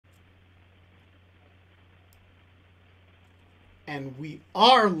And we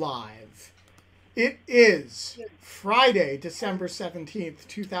are live. It is Friday, December 17th,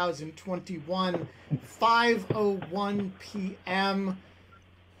 2021, 5:01 p.m.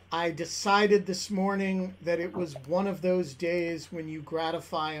 I decided this morning that it was one of those days when you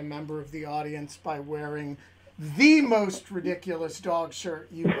gratify a member of the audience by wearing the most ridiculous dog shirt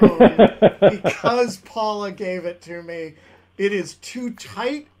you own because Paula gave it to me. It is too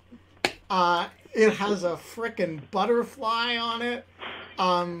tight. It has a frickin' butterfly on it.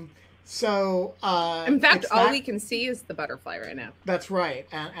 In fact, all we can see is the butterfly right now. That's right,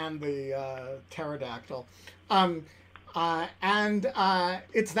 and the pterodactyl.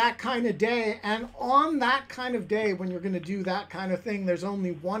 It's that kind of day, and on that kind of day, when you're going to do that kind of thing, there's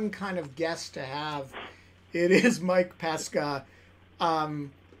only one kind of guest to have. It is Mike Pesca.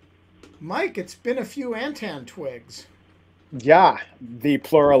 Mike, it's been a few Antan twigs. Yeah, the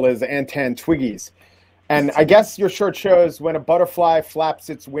plural is Antan twiggies. And I guess your shirt shows when a butterfly flaps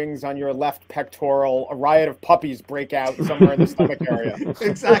its wings on your left pectoral, a riot of puppies break out somewhere in the stomach area.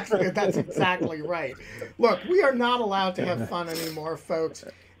 Exactly. That's exactly right. Look, we are not allowed to have fun anymore, folks.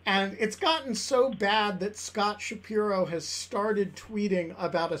 And it's gotten so bad that Scott Shapiro has started tweeting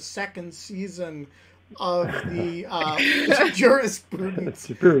about a second season of the Jurisprudence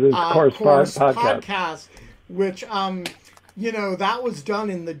Course podcast, which... you know, that was done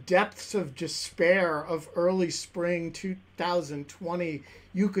in the depths of despair of early spring 2020.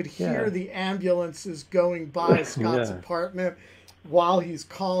 You could hear the ambulances going by Scott's apartment while he's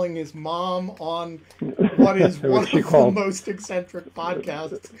calling his mom on what is one of the most eccentric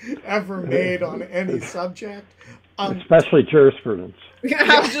podcasts ever made on any subject. Especially jurisprudence. Yeah,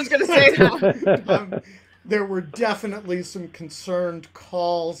 I was just going to say that. There were definitely some concerned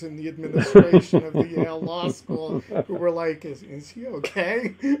calls in the administration of the Yale Law School who were like, is he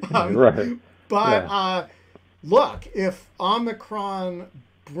okay? Right. But look, if Omicron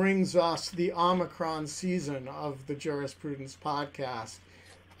brings us the Omicron season of the Jurisprudence podcast,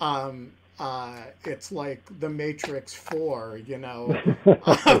 it's like the Matrix 4, you know.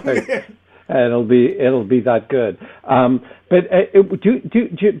 It'll be that good. But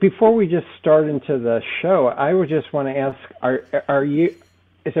before we just start into the show, I would just want to ask: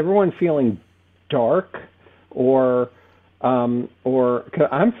 is everyone feeling dark, or 'cause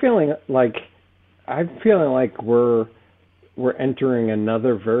I'm feeling like we're entering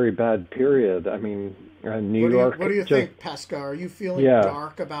another very bad period. I mean, New York. What do you think, Pesca? Are you feeling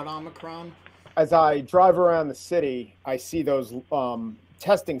dark about Omicron? As I drive around the city, I see those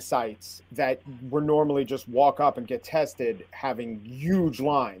testing sites that were normally just walk up and get tested having huge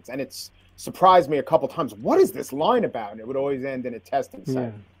lines, and it's surprised me a couple times. What is this line about? And it would always end in a testing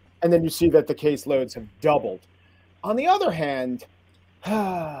site. And then you see that the caseloads have doubled. On the other hand,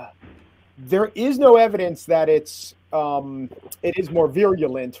 there is no evidence that it is more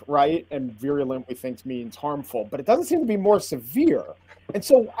virulent, right? And virulent we think means harmful, but it doesn't seem to be more severe. And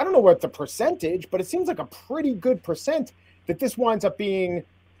so I don't know what the percentage, but it seems like a pretty good percent that this winds up being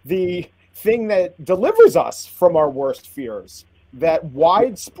the thing that delivers us from our worst fears, that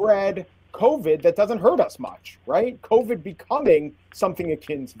widespread COVID that doesn't hurt us much, right? COVID becoming something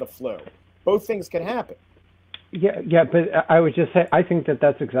akin to the flu. Both things can happen. Yeah, but I would just say, I think that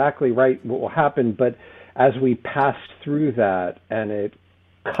that's exactly right what will happen. But as we pass through that and it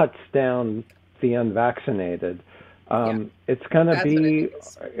cuts down the unvaccinated, it's going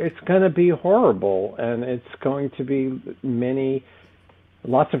to be horrible, and it's going to be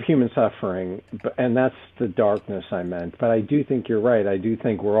lots of human suffering, and that's the darkness I meant. But I do think you're right. I do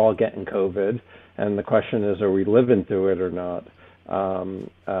think we're all getting COVID, and the question is, are we living through it or not?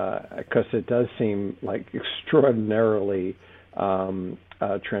 Because it does seem like extraordinarily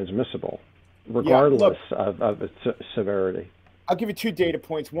transmissible, regardless of its severity. I'll give you two data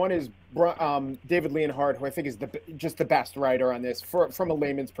points. One is David Leonhardt, who I think is just the best writer on this from a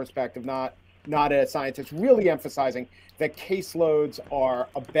layman's perspective, not a scientist, really emphasizing that caseloads are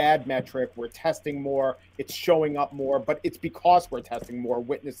a bad metric. We're testing more, it's showing up more, but it's because we're testing more.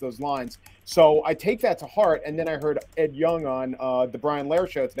 Witness those lines. So I take that to heart. And then I heard Ed Young on the Brian Lehrer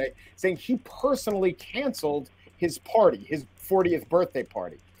show today saying he personally canceled his party, his 40th birthday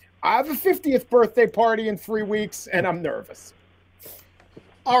party. I have a 50th birthday party in 3 weeks, and I'm nervous.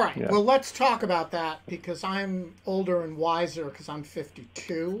 All right, well, let's talk about that because I'm older and wiser because I'm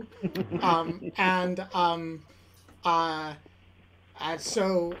 52.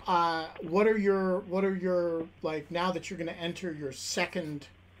 So what are your like, now that you're going to enter your second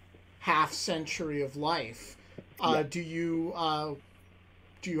half century of life, do you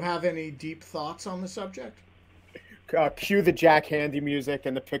have any deep thoughts on the subject? Cue the Jack Handy music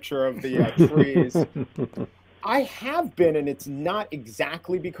and the picture of the trees. I have been, and it's not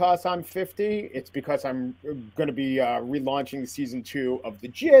exactly because I'm 50. It's because I'm going to be relaunching season 2 of The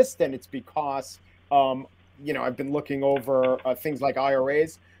Gist, and it's because, I've been looking over things like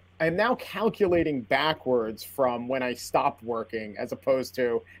IRAs. I'm now calculating backwards from when I stopped working, as opposed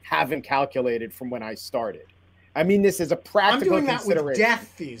to having calculated from when I started. I mean, this is a practical I'm doing that with consideration.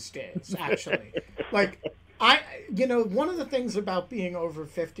 death these days, actually. One of the things about being over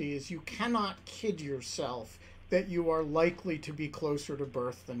 50 is you cannot kid yourself that you are likely to be closer to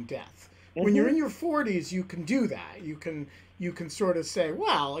birth than death. Mm-hmm. When you're in your 40s, you can do that. You can sort of say,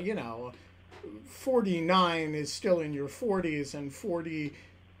 well, 49 is still in your 40s, and 40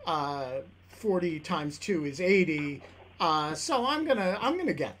 times 2 is 80. So I'm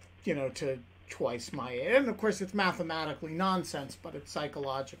gonna get to twice my age. And of course, it's mathematically nonsense, but it's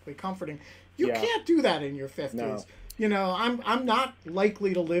psychologically comforting. You can't do that in your 50s. No. I'm not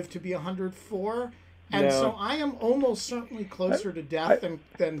likely to live to be 104. And so I am almost certainly closer to death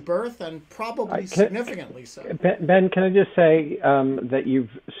than birth, and probably significantly so. Ben, can I just say that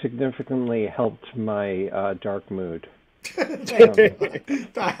you've significantly helped my dark mood?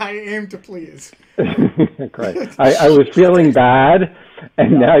 I aim to please. Great. I was feeling bad,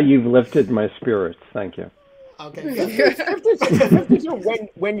 and now you've lifted my spirits. Thank you. Okay.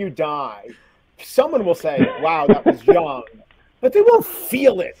 when you die, someone will say, wow, that was young. But they won't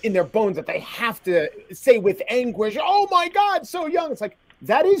feel it in their bones that they have to say with anguish, oh my God, so young. It's like,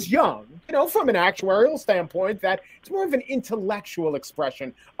 that is young. From an actuarial standpoint, that it's more of an intellectual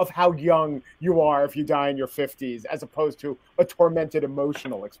expression of how young you are if you die in your 50s, as opposed to a tormented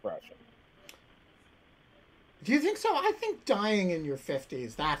emotional expression. Do you think so? I think dying in your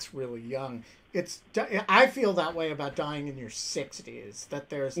 50s, that's really young. I feel that way about dying in your 60s, that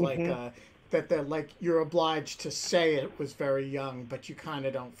there's like you're obliged to say it was very young, but you kind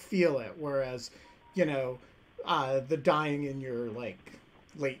of don't feel it. Whereas, the dying in your late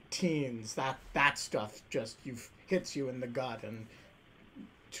teens, that stuff just hits you in the gut and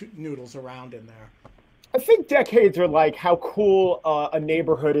noodles around in there. I think decades are like how cool a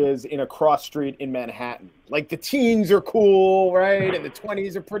neighborhood is in a cross street in Manhattan. Like the teens are cool, right? And the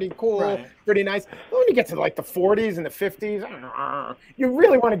 20s are pretty cool, right. Pretty nice. But when you get to the 40s and the 50s, you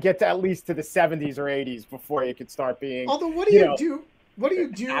really want to get to at least to the 70s or 80s before you could start being. Although, what do you do? What do you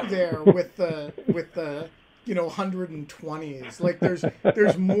do there with the 120s? Like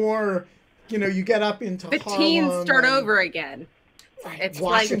there's more. You get up into the Harlem teens start over again. It's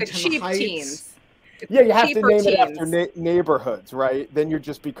Washington like the cheap Heights. Teens. Yeah, you have to name teens. it after neighborhoods, right? Then you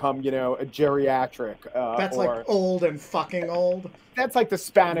just become, a geriatric. That's like old and fucking old. That's like the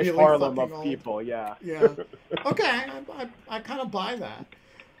Spanish really Harlem of old. people, yeah. Yeah. Okay, I kind of buy that.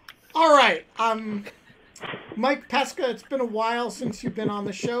 All right, Mike Pesca, it's been a while since you've been on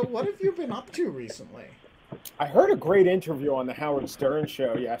the show. What have you been up to recently? I heard a great interview on the Howard Stern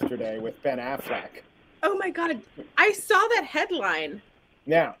show yesterday with Ben Affleck. Oh my God, I saw that headline.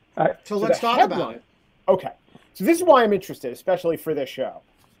 Yeah. So let's talk about it. Okay. So this is why I'm interested, especially for this show.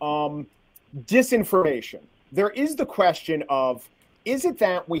 Disinformation. There is the question of, is it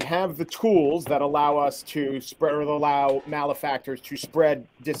that we have the tools that allow us to spread or allow malefactors to spread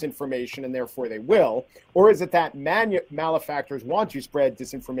disinformation and therefore they will? Or is it that malefactors want to spread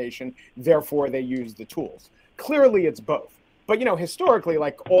disinformation, therefore they use the tools? Clearly it's both. But, historically,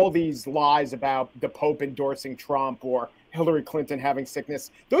 like all these lies about the Pope endorsing Trump or Hillary Clinton having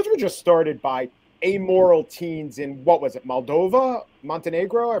sickness, those were just started by amoral teens in, what was it, Moldova?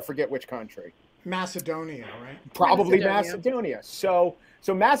 Montenegro? I forget which country. Macedonia, right? Probably Macedonia. So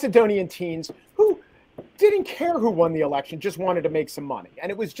Macedonian teens who didn't care who won the election, just wanted to make some money.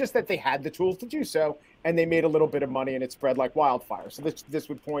 And it was just that they had the tools to do so, and they made a little bit of money, and it spread like wildfire. So this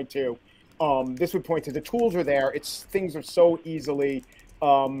would point to the tools are there. Things are so easily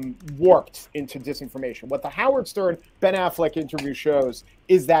warped into disinformation. What the Howard Stern, Ben Affleck interview shows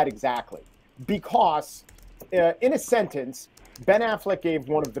is that exactly. Because in a sentence, Ben Affleck gave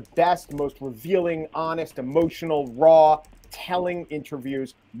one of the best, most revealing, honest, emotional, raw, telling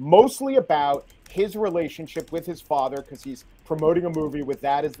interviews, mostly about his relationship with his father, because he's promoting a movie with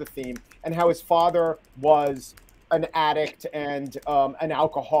that as the theme, and how his father was an addict and an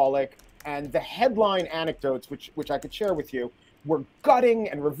alcoholic. And the headline anecdotes, which I could share with you, were gutting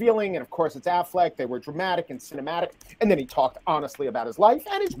and revealing. And of course, it's Affleck. They were dramatic and cinematic. And then he talked honestly about his life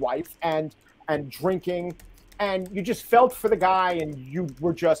and his wife and drinking. And you just felt for the guy. And you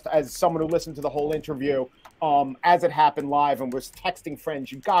were just, as someone who listened to the whole interview, as it happened live and was texting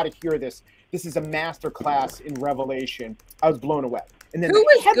friends, you got to hear this. This is a masterclass in revelation. I was blown away. And then who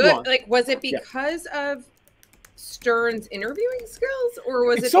was good? Like, was it because of Stern's interviewing skills, or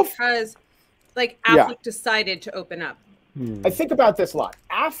was it because like Affleck decided to open up. I think about this a lot.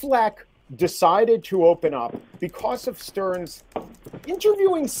 Affleck decided to open up because of Stern's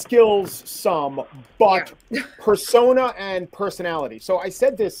interviewing skills, but persona and personality. So I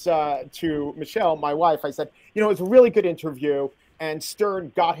said this to Michelle, my wife. I said, you know, it's a really good interview, and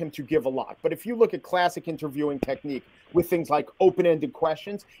Stern got him to give a lot. But if you look at classic interviewing technique with things like open-ended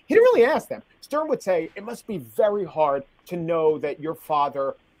questions, he didn't really ask them. Stern would say, it must be very hard to know that your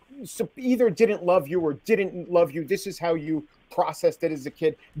father either didn't love you or didn't love you. This is how you processed it as a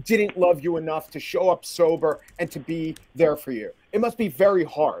kid, didn't love you enough to show up sober and to be there for you. It must be very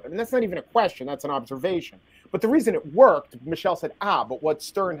hard. I mean, that's not even a question, that's an observation. But the reason it worked, Michelle said, but what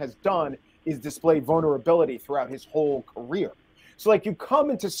Stern has done is display vulnerability throughout his whole career. So like you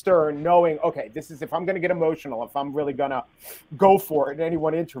come into Stern knowing, okay, this is, if I'm going to get emotional, if I'm really going to go for it in any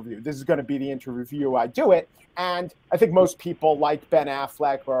one interview, this is going to be the interview I do it. And I think most people like Ben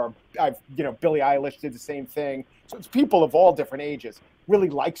Affleck or Billie Eilish did the same thing. So it's people of all different ages really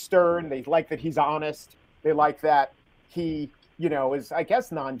like Stern. They like that he's honest. They like that he, is, I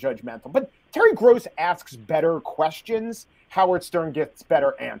guess, non-judgmental. But Terry Gross asks better questions. Howard Stern gets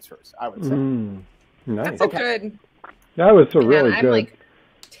better answers, I would say. Nice. That's a good. That was really I'm good. like,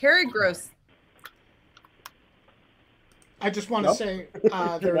 Terry Gross. I just want to say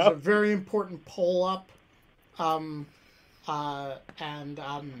there's a very important poll up, and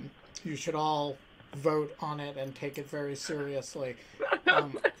you should all vote on it and take it very seriously.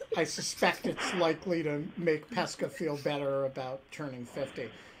 I suspect it's likely to make Pesca feel better about turning 50.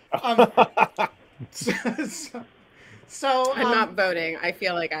 So I'm not voting. I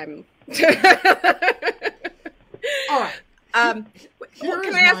feel like I'm. All right.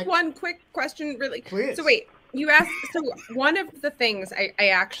 Can I ask one quick question, really? Please. So wait, you asked. So one of the things I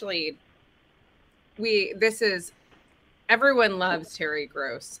actually, this is, everyone loves Terry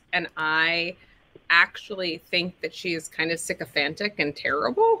Gross, and I actually think that she is kind of sycophantic and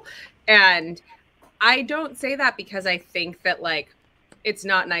terrible. And I don't say that because I think that like it's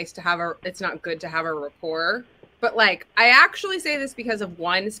not good to have a rapport. But like, I actually say this because of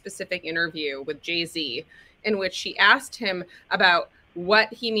one specific interview with Jay-Z in which she asked him about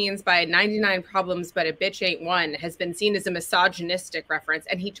what he means by 99 problems, but a bitch ain't one has been seen as a misogynistic reference.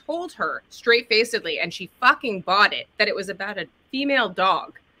 And he told her straight-facedly, and she fucking bought it, that it was about a female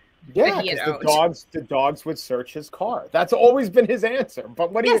dog. Yeah, because the dogs would search his car. That's always been his answer.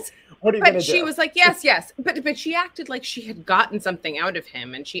 But what are you going to do? But she was like, yes. But she acted like she had gotten something out of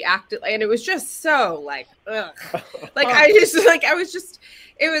him, and she acted, and it was just so like, ugh. Like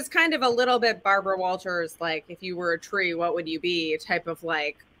it was kind of a little bit Barbara Walters, like, if you were a tree, what would you be? Type of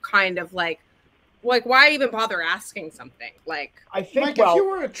like, kind of like why even bother asking something? Like, I think, Mike, if you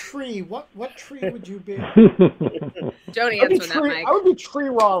were a tree, what tree would you be? Don't answer that, Mike. I would be Tree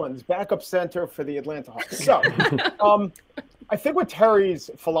Rollins, backup center for the Atlanta Hawks. So, I think what Terry's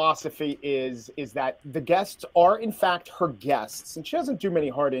philosophy is that the guests are, in fact, her guests, and she doesn't do many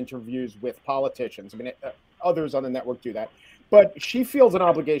hard interviews with politicians. I mean, others on the network do that, but she feels an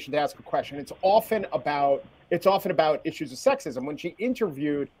obligation to ask a question. It's often about issues of sexism. When she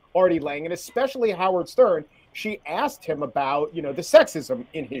interviewed Artie Lang, and especially Howard Stern, she asked him about, the sexism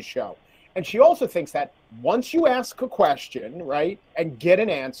in his show. And she also thinks that once you ask a question, right, and get an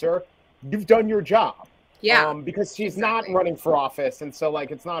answer, you've done your job. Yeah. Because she's not running for office, and so,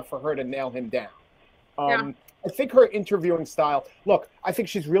 like, it's not for her to nail him down. I think her interviewing style, look, I think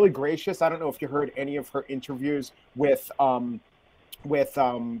she's really gracious. I don't know if you heard any of her interviews with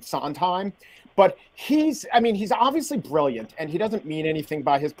Sondheim, but he's obviously brilliant, and he doesn't mean anything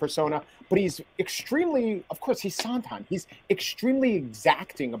by his persona, but he's extremely, of course, he's Sondheim. He's extremely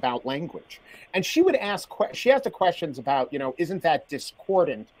exacting about language. And she asked the questions about, isn't that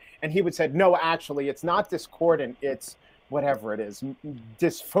discordant? And he would say, no, actually, it's not discordant. It's whatever it is,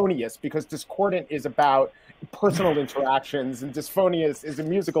 dysphonious, because discordant is about personal interactions and dysphonious is a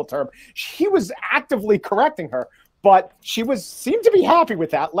musical term. He was actively correcting her, but she seemed to be happy with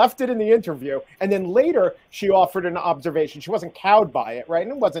that, left it in the interview. And then later she offered an observation. She wasn't cowed by it, right?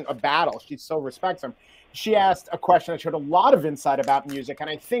 And it wasn't a battle. She still respects him. She asked a question that showed a lot of insight about music. And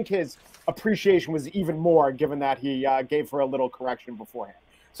I think his appreciation was even more given that he gave her a little correction beforehand.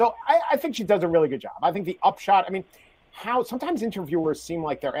 So I think she does a really good job. I think the upshot, how sometimes interviewers seem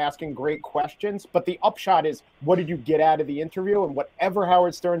like they're asking great questions, but the upshot is, what did you get out of the interview? And whatever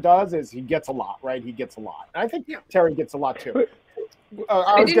Howard Stern does is he gets a lot, right? He gets a lot. And I think Terry gets a lot too.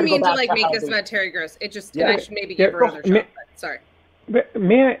 I didn't mean to make this about Terry Gross. It just, I should maybe give her another shot, but sorry.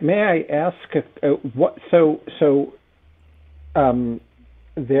 May I ask what? So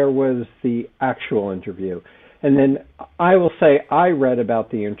there was the actual interview, and then I will say I read about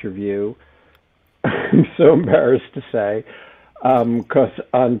the interview I'm so embarrassed to say, because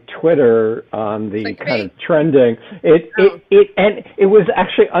on Twitter, on the kind of trending, it was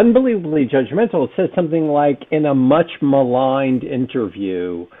actually unbelievably judgmental. It said something like, in a much maligned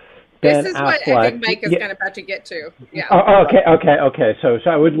interview, Ben This is Affleck, what I think Mike is kind of about to get to. Yeah. Oh, okay. So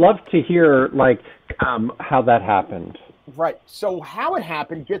I would love to hear how that happened. Right. So how it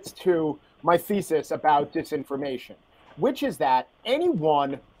happened gets to my thesis about disinformation, which is that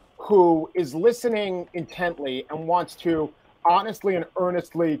anyone who is listening intently and wants to honestly and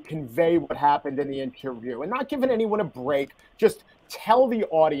earnestly convey what happened in the interview and not giving anyone a break, just tell the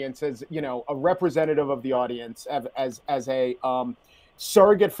audience, as a representative of the audience, as a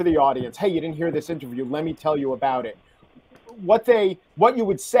surrogate for the audience. Hey, you didn't hear this interview. Let me tell you about it. What you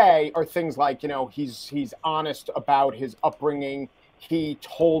would say are things like, he's honest about his upbringing. He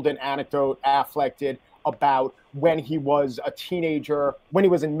told an anecdote, Affleck did, about when he was a teenager, when he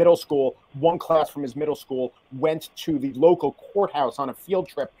was in middle school. One class from his middle school went to the local courthouse on a field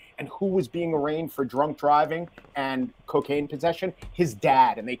trip, and who was being arraigned for drunk driving and cocaine possession? His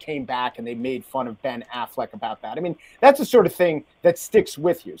dad. And they came back and they made fun of Ben Affleck about that. I mean, that's the sort of thing that sticks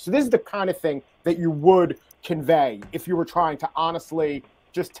with you. So this is the kind of thing that you would convey if you were trying to honestly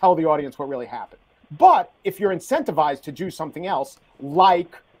just tell the audience what really happened. But if you're incentivized to do something else,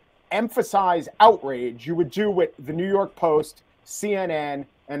 like emphasize outrage, you would do what the New York Post, CNN,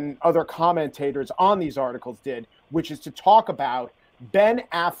 and other commentators on these articles did, which is to talk about Ben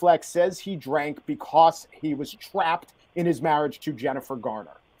Affleck says he drank because he was trapped in his marriage to Jennifer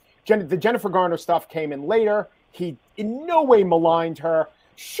Garner. The Jennifer Garner stuff came in later. He in no way maligned her.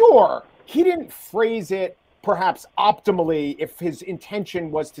 Sure, he didn't phrase it perhaps optimally if his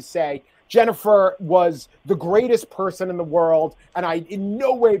intention was to say, Jennifer was the greatest person in the world, and I in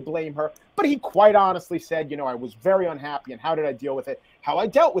no way blame her. But he quite honestly said, I was very unhappy, and how did I deal with it? How I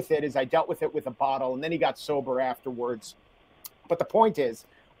dealt with it is I dealt with it with a bottle, and then he got sober afterwards. But the point is,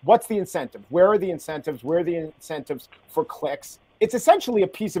 what's the incentive? Where are the incentives? Where are the incentives for clicks? It's essentially a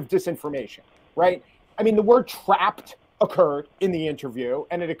piece of disinformation, right? I mean, the word trapped occurred in the interview,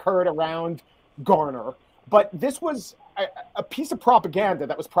 and it occurred around Garner. But this was a piece of propaganda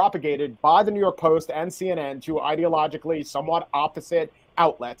that was propagated by the New York Post and CNN to ideologically somewhat opposite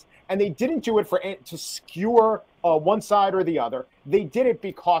outlets. And they didn't do it to skewer one side or the other. They did it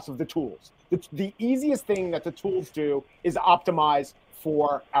because of the tools. The easiest thing that the tools do is optimize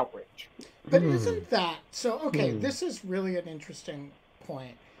for outrage. But isn't that so? Okay, this is really an interesting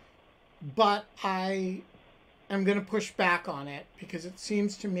point. But I am going to push back on it because it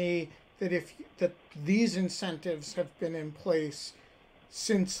seems to me that these incentives have been in place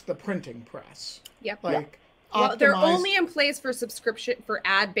since the printing press. Yep. Well, they're only in place for subscription, for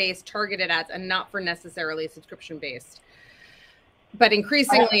ad-based targeted ads, and not for necessarily subscription-based. But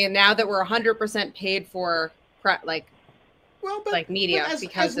increasingly, and now that we're 100% paid for, media,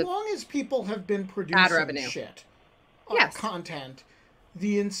 because as long as people have been producing ad revenue, content,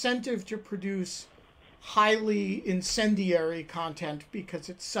 the incentive to produce highly incendiary content because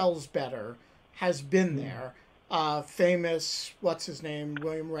it sells better has been there. Famous, what's his name,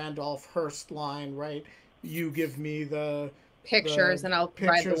 William Randolph Hearst line, right? You give me the pictures and I'll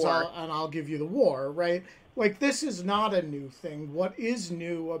provide the war. And I'll give you the war, right? Like, this is not a new thing. What is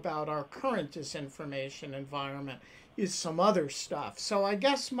new about our current disinformation environment is some other stuff. So I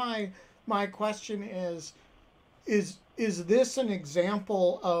guess my question is this an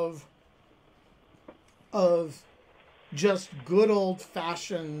example of just good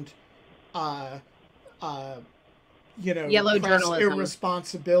old-fashioned yellow journalism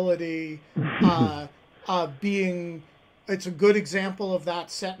irresponsibility being, it's a good example of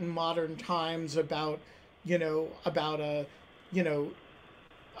that set in modern times about Ben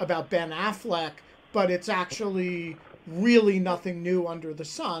Affleck, but it's actually really nothing new under the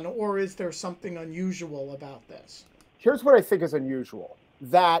sun? Or is there something unusual about this? Here's what I think is unusual,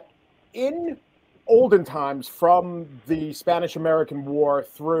 that in olden times, from the Spanish-American War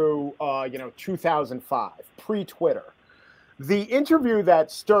through 2005, pre-Twitter, the interview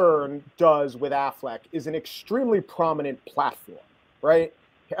that Stern does with Affleck is an extremely prominent platform, right?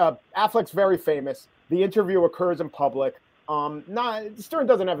 Affleck's very famous. The interview occurs in public. Stern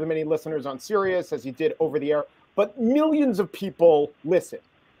doesn't have as many listeners on Sirius as he did over the air, but millions of people listen.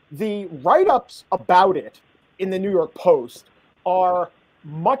 The write-ups about it in the New York Post are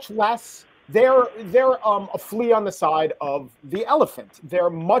much less. They're a flea on the side of the elephant. They're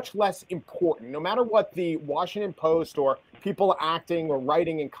much less important. No matter what the Washington Post or people acting or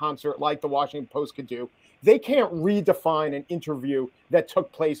writing in concert like the Washington Post could do, they can't redefine an interview that took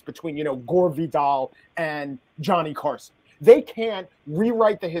place between, Gore Vidal and Johnny Carson. They can't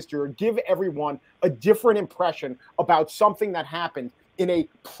rewrite the history or give everyone a different impression about something that happened in a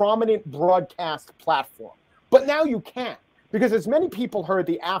prominent broadcast platform. But now you can, because as many people heard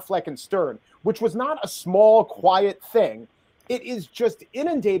the Affleck and Stern, which was not a small, quiet thing, it is just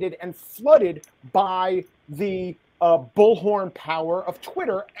inundated and flooded by the bullhorn power of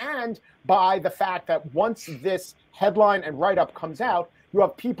Twitter, and by the fact that once this headline and write-up comes out, you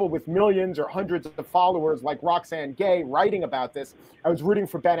have people with millions or hundreds of followers like Roxane Gay writing about this. I was rooting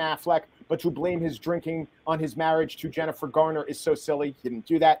for Ben Affleck, but to blame his drinking on his marriage to Jennifer Garner is so silly. He didn't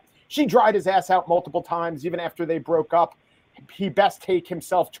do that. She dried his ass out multiple times, even after they broke up. He best take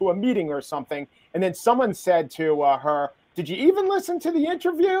himself to a meeting or something. And then someone said to her, "Did you even listen to the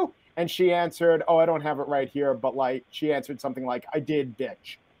interview?" And she answered, "Oh, I don't have it right here," but like she answered something like, "I did,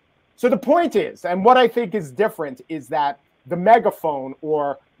 bitch." So the point is, and what I think is different, is that the megaphone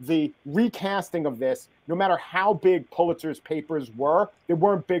or the recasting of this, no matter how big Pulitzer's papers were, they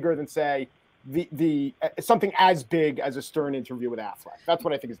weren't bigger than, say, the something as big as a Stern interview with Affleck. That's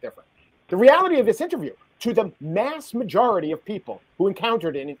what I think is different. The reality of this interview, to the mass majority of people who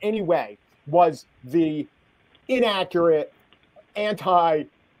encountered it in any way, was the inaccurate,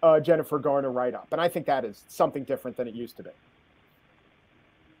 anti-Jennifer Garner write-up. And I think that is something different than it used to be.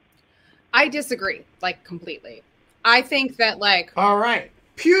 I disagree, like, completely. I think that, like... All right.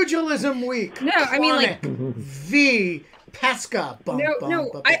 Pugilism Week. No, I mean, like... V. Pesca.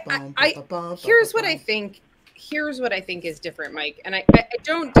 Here's what I think. Here's what I think is different, Mike. And I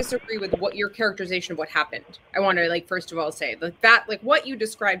don't disagree with what your characterization of what happened. I want to, like, first of all say that what you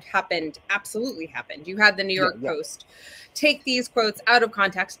described happened, absolutely happened. You had the New York Post take these quotes out of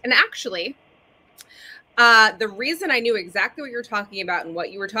context. And actually, the reason I knew exactly what you're talking about and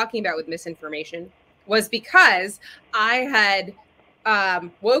what you were talking about with misinformation was because I had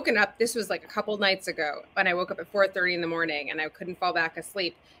woken up. This was like a couple nights ago, and I woke up at 4:30 in the morning, and I couldn't fall back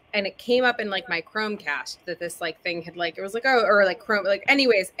asleep. And it came up in like my Chromecast that this like thing had like, it was like, oh, or like Chrome, like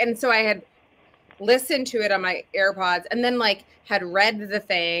anyways. And so I had listened to it on my AirPods, and then like had read the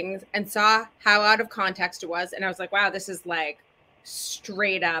things and saw how out of context it was. And I was like, wow, this is like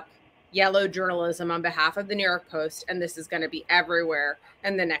straight up yellow journalism on behalf of the New York Post. And this is going to be everywhere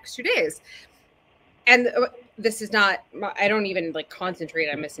in the next 2 days. And this is not, I don't even like concentrate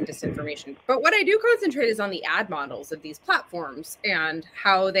on mis and disinformation, but what I do concentrate is on the ad models of these platforms and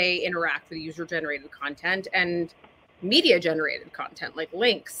how they interact with user generated content and media generated content, like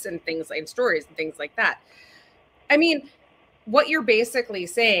links and things like stories and things like that. I mean, what you're basically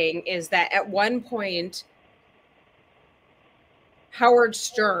saying is that at one point, Howard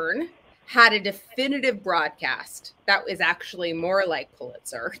Stern had a definitive broadcast that was actually more like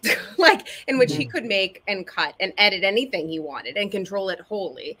Pulitzer, like in which he could make and cut and edit anything he wanted and control it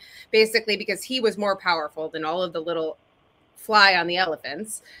wholly, basically because he was more powerful than all of the little fly on the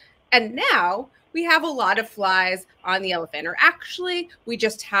elephants. And now we have a lot of flies on the elephant, or actually we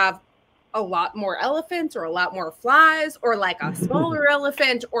just have a lot more elephants or a lot more flies or like a smaller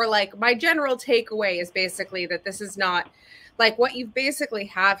elephant, or like my general takeaway is basically that this is not like what you basically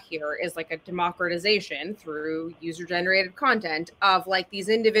have here is like a democratization through user generated content of like these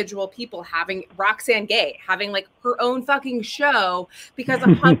individual people having Roxane Gay having like her own fucking show because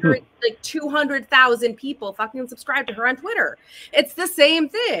 200,000 people fucking subscribe to her on Twitter. It's the same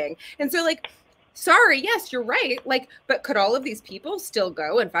thing. And so like, sorry, yes, you're right. Like, but could all of these people still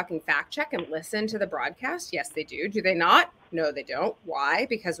go and fucking fact check and listen to the broadcast? Yes, they do. Do they not? No, they don't. Why?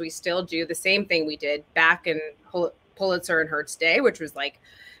 Because we still do the same thing we did back in Pulitzer and Hertz Day, which was like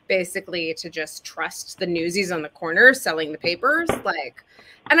basically to just trust the newsies on the corner selling the papers. Like,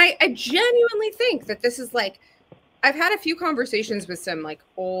 and I genuinely think that this is like, I've had a few conversations with some like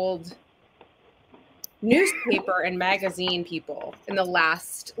old newspaper and magazine people in the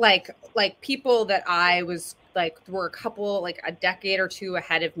last, like people that I was like, were a couple, like a decade or two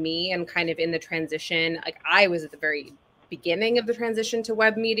ahead of me and kind of in the transition. Like I was at the very beginning of the transition to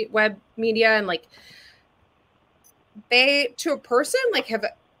web media and like, they to a person like have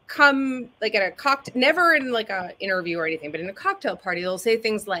come like at a cocktail, never in like a interview or anything, but in a cocktail party, they'll say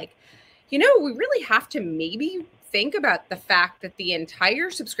things like, you know, we really have to maybe think about the fact that the entire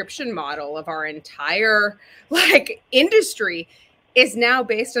subscription model of our entire like industry is now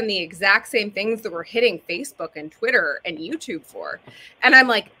based on the exact same things that we're hitting Facebook and Twitter and YouTube for. And I'm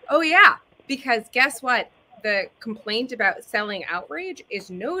like, oh yeah, because guess what? The complaint about selling outrage is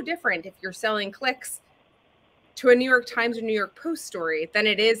no different if you're selling clicks to a New York Times or New York Post story than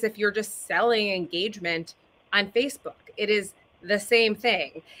it is if you're just selling engagement on Facebook. It is the same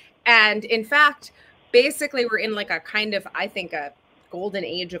thing. And in fact, basically we're in like a kind of, I think, a golden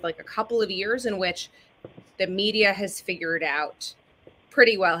age of like a couple of years in which the media has figured out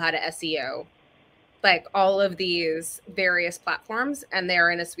pretty well how to SEO like all of these various platforms, and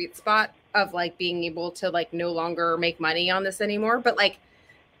they're in a sweet spot of like being able to like no longer make money on this anymore. But like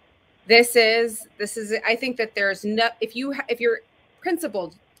this is I think that there's no, if you're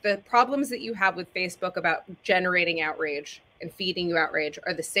principled, the problems that you have with Facebook about generating outrage and feeding you outrage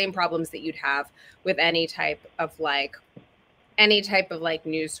are the same problems that you'd have with any type of like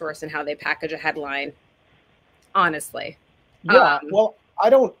news source and how they package a headline, honestly. Yeah, well, I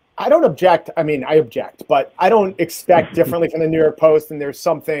don't object. I mean, I object, but I don't expect differently from the New York Post. And there's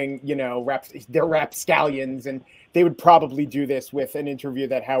something, you know, they're rapscallions, and they would probably do this with an interview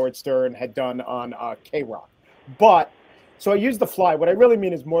that Howard Stern had done on K-Rock. But so I use the fly. What I really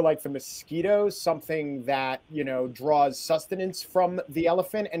mean is more like the mosquitoes, something that, you know, draws sustenance from the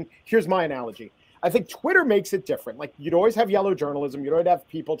elephant. And here's my analogy. I think Twitter makes it different. Like, you'd always have yellow journalism. You'd always have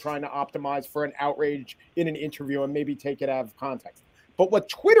people trying to optimize for an outrage in an interview and maybe take it out of context. But what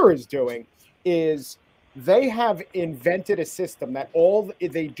Twitter is doing is they have invented a system that all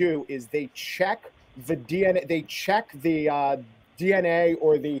they do is they check the DNA, they check the DNA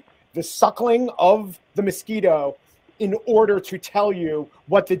or the suckling of the mosquito in order to tell you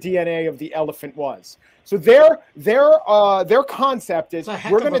what the DNA of the elephant was. So their concept is,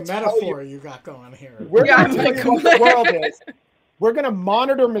 we're going to metaphor you got going here. We're going to tell you what the world is. We're going to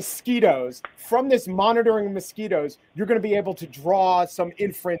monitor mosquitoes. From this monitoring mosquitoes, you're going to be able to draw some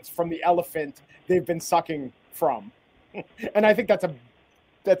inference from the elephant they've been sucking from. And I think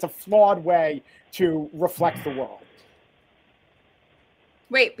that's a flawed way to reflect the world.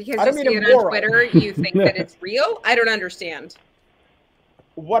 Wait, because you see it on Twitter, you think that it's real? I don't understand.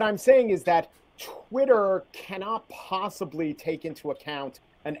 What I'm saying is that Twitter cannot possibly take into account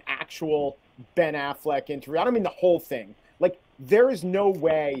an actual Ben Affleck interview. I don't mean the whole thing. Like, there is no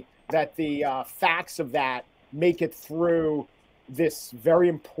way that the facts of that make it through this very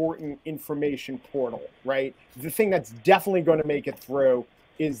important information portal, right? The thing that's definitely going to make it through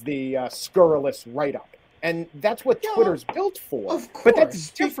is the scurrilous write-up. And that's what Twitter's built for. Of course. But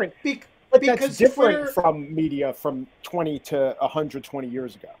that's different. But that's different from media from 20 to 120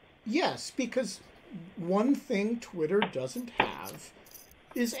 years ago. Yes, because one thing Twitter doesn't have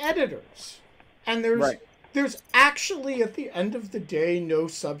is editors. And there's actually, at the end of the day, no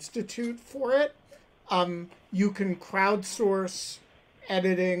substitute for it. You can crowdsource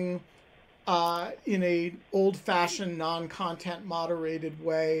editing in a old-fashioned, non-content moderated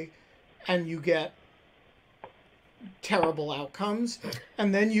way, and you get terrible outcomes.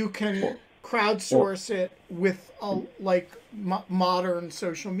 And then you can crowdsource it with like modern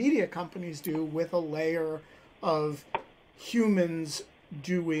social media companies do, with a layer of humans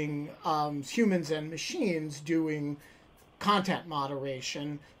and machines doing content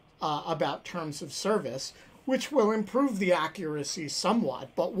moderation about terms of service, which will improve the accuracy somewhat,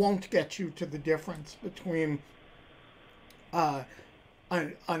 but won't get you to the difference between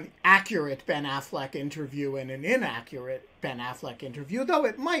an accurate Ben Affleck interview and an inaccurate Ben Affleck interview, though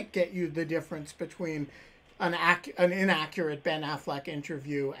it might get you the difference between an inaccurate Ben Affleck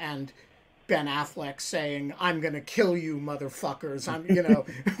interview and Ben Affleck saying, "I'm going to kill you, motherfuckers." I'm, you know,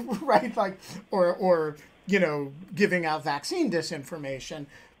 right? Like, or, you know, giving out vaccine disinformation,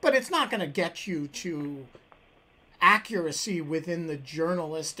 but it's not going to get you to accuracy within the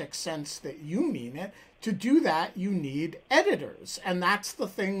journalistic sense that you mean it. To do that, you need editors. And that's the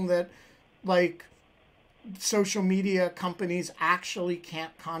thing that, like, social media companies actually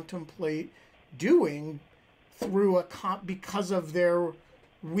can't contemplate doing through because of their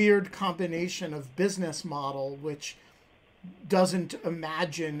weird combination of business model, which doesn't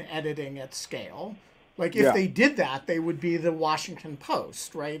imagine editing at scale. Like, if they did that, they would be the Washington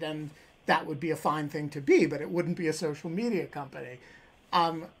Post, right? And that would be a fine thing to be, but it wouldn't be a social media company.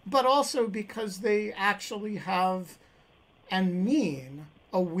 But also because they actually have and mean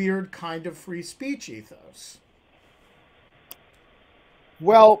a weird kind of free speech ethos.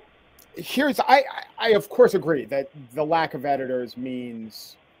 Well, I of course agree that the lack of editors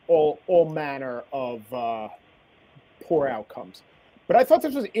means all manner of poor outcomes. But I thought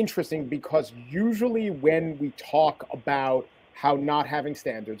this was interesting because usually when we talk about how not having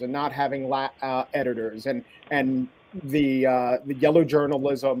standards and not having editors and the yellow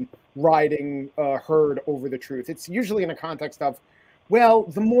journalism riding herd over the truth, it's usually in a context of, well,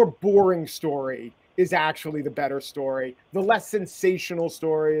 the more boring story is actually the better story. The less sensational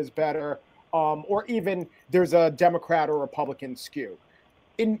story is better. Or even there's a Democrat or Republican skew.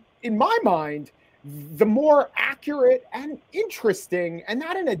 In my mind, the more accurate and interesting, and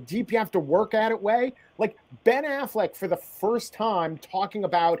not in a deep, you have to work at it way, like Ben Affleck for the first time talking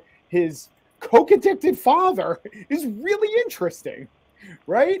about his coke addicted father is really interesting,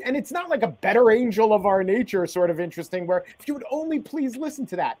 right? And it's not like a better angel of our nature sort of interesting, where if you would only please listen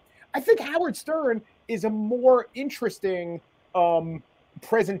to that. I think Howard Stern is a more interesting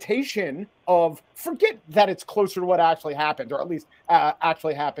presentation of, forget that it's closer to what actually happened, or at least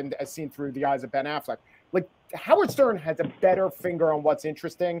actually happened as seen through the eyes of Ben Affleck. Like, Howard Stern has a better finger on what's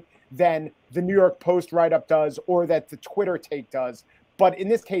interesting than the New York Post write-up does, or that the Twitter take does. But in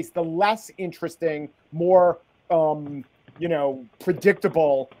this case, the less interesting, more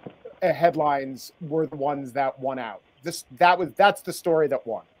predictable headlines were the ones that won out. That's the story that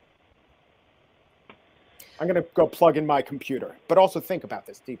won. I'm going to go plug in my computer, but also think about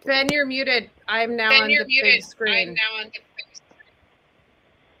this deeply. Ben, you're muted. I'm now on the big screen.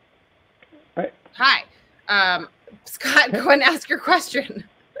 Hi. Scott, go and ask your question.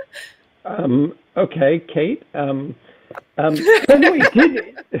 Okay, Kate. Anyway,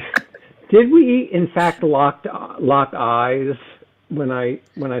 did we in fact lock eyes when I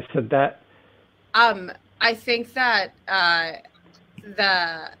said that? I think that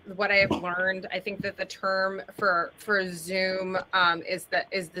what I have learned, I think that the term for Zoom is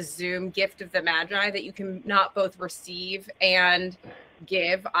the Zoom gift of the Magi, that you can not both receive and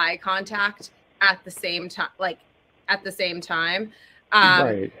give eye contact at the same time,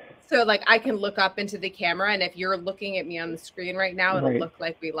 Right. So like I can look up into the camera, and if you're looking at me on the screen right now, it'll look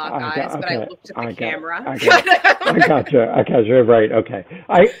like we lock eyes, but I looked at the camera. I gotcha. Right. Okay.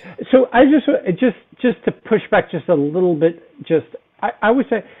 I just to push back just a little bit, I would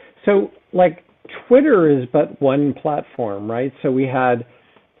say, so like Twitter is but one platform, right? So we had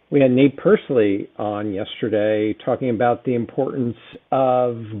Nate Persley on yesterday talking about the importance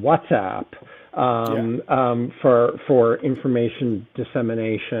of WhatsApp for information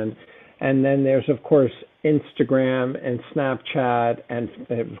dissemination. And then there's, of course, Instagram and Snapchat and,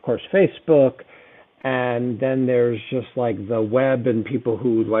 of course, Facebook. And then there's just like the web and people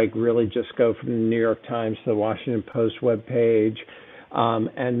who like really just go from the New York Times to the Washington Post webpage.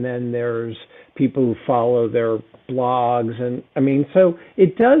 And then there's people who follow their blogs. And I mean, so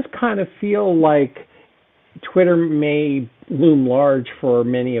it does kind of feel like Twitter may loom large for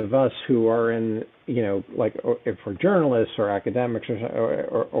many of us who are in, like if we're journalists or academics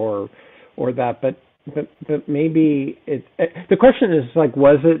or that, but maybe the question is like,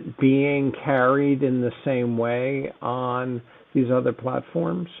 was it being carried in the same way on these other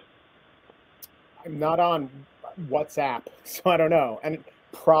platforms? I'm not on WhatsApp, so I don't know. And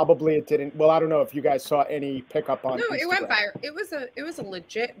probably it didn't. Well, I don't know if you guys saw any pickup on. No, Instagram. It went viral. It was a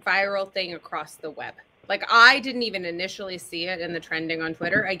legit viral thing across the web. Like I didn't even initially see it in the trending on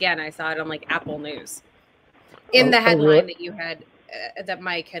Twitter. Again, I saw it on like Apple News in the headline that you had, that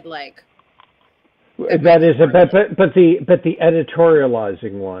Mike had like. That is but the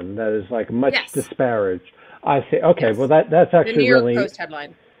editorializing one that is like much disparaged. I see. Okay, yes. Well that's actually the New York really Post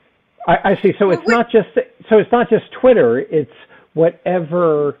headline. I see. So it's not just Twitter. It's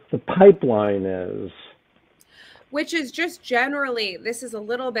whatever the pipeline is. Which is just generally, this is a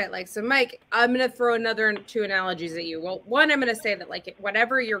little bit like, so Mike, I'm going to throw another two analogies at you. Well, one, I'm going to say that like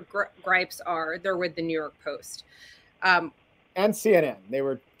whatever your gripes are, they're with the New York Post. And CNN, they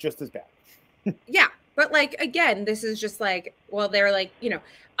were just as bad. Yeah. But like, again, this is just like, well, they're like,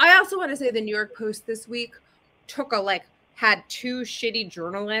 I also want to say the New York Post this week had two shitty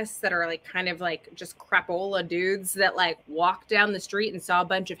journalists that are like kind of like just crapola dudes that like walked down the street and saw a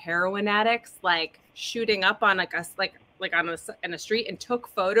bunch of heroin addicts like shooting up on in a street and took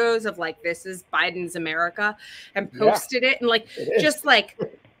photos of like, this is Biden's America, and posted it, and like just like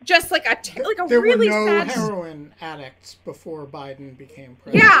a there really were no sad heroin addicts before Biden became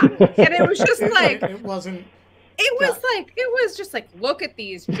president. Yeah, and it was just like it wasn't. It was just like, look at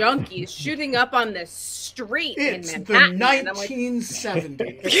these junkies shooting up on this street in Manhattan. It's the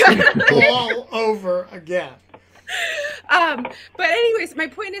 1970s all over again. But anyways, my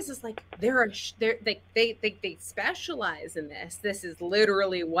point is like they specialize in this. This is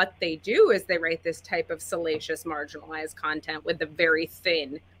literally what they do, is they write this type of salacious, marginalized content with a very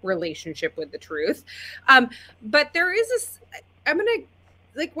thin relationship with the truth. But there is I'm gonna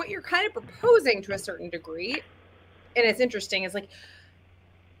like what you're kind of proposing to a certain degree. And it's interesting, is like,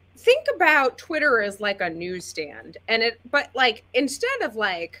 think about Twitter as like a newsstand, but like, instead of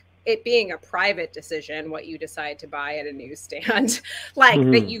like it being a private decision, what you decide to buy at a newsstand, like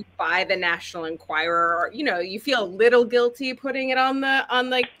that you buy the National Enquirer, or, you feel a little guilty putting it on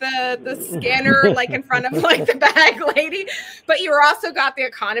the scanner, like in front of like the bag lady, but you're also got the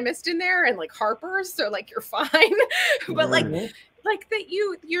Economist in there and like Harper's. So like, you're fine, but like that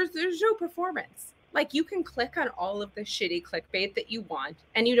there's no performance. like you can click on all of the shitty clickbait that you want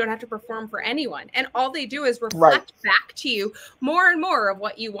and you don't have to perform for anyone. And all they do is reflect back to you more and more of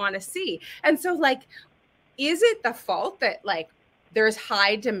what you want to see. And so like, is it the fault that like there's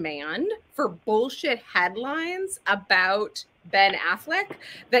high demand for bullshit headlines about Ben Affleck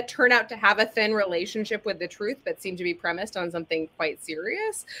that turn out to have a thin relationship with the truth, but seem to be premised on something quite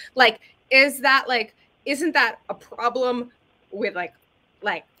serious? Like, isn't that a problem with like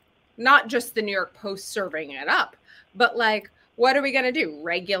not just the New York Post serving it up, but like, what are we going to do?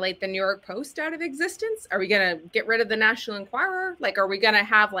 Regulate the New York Post out of existence? Are we going to get rid of the National Enquirer? Like, are we going to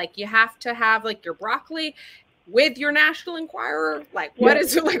have like, you have to have like your broccoli with your National Enquirer? Like, what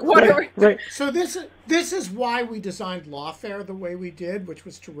is it? Like, what are we? Right. So this is why we designed Lawfare the way we did, which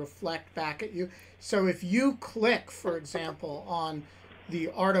was to reflect back at you. So if you click, for example, on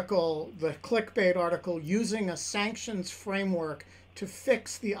the article, the clickbait article, using a sanctions framework to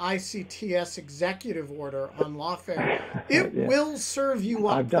fix the ICTS executive order on Lawfare, it will serve you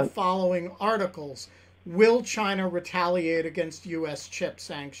up the following articles. Will China retaliate against U.S. chip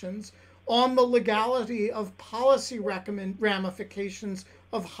sanctions? On the legality of policy ramifications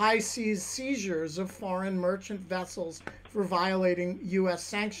of high seas seizures of foreign merchant vessels for violating U.S.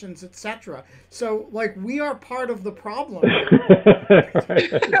 sanctions, etc. So, like, we are part of the problem.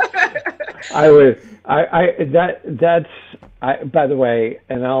 By the way,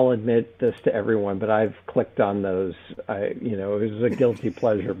 and I'll admit this to everyone, but I've clicked on those. It was a guilty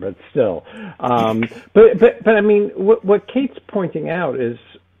pleasure, but still. But I mean, what Kate's pointing out is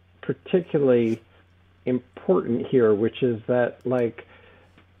particularly important here, which is that like,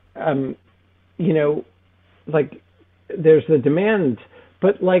 like there's the demand,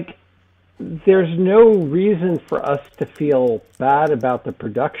 but like there's no reason for us to feel bad about the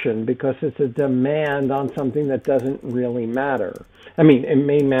production because it's a demand on something that doesn't really matter. I mean, it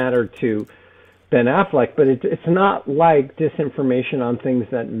may matter to Ben Affleck, but it's not like disinformation on things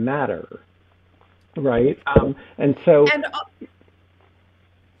that matter, right? And so...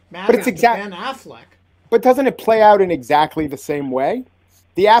 But it's exactly Ben Affleck. But doesn't it play out in exactly the same way?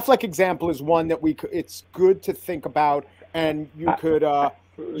 The Affleck example is one that it's good to think about, and you could,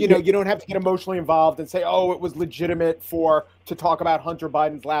 you don't have to get emotionally involved and say, oh, it was legitimate to talk about Hunter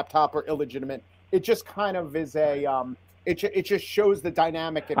Biden's laptop or illegitimate. It just kind of is it just shows the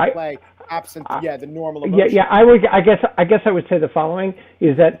dynamic at play, absent the normal emotion. I guess I would say the following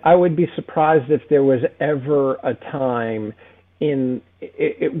is that I would be surprised if there was ever a time when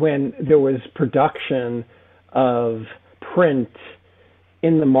there was production of print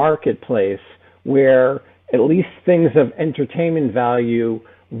in the marketplace where at least things of entertainment value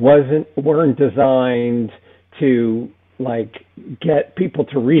weren't designed to like get people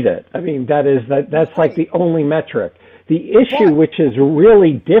to read it. I mean, that's like the only metric. The issue, which is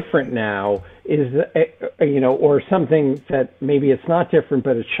really different now, is or something that maybe it's not different,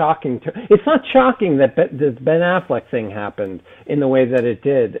 but it's shocking. It's not shocking that the Ben Affleck thing happened in the way that it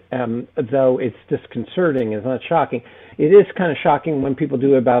did, though it's disconcerting. It's not shocking. It is kind of shocking when people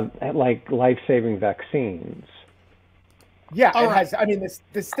do about like life-saving vaccines. Yeah, it has. I mean,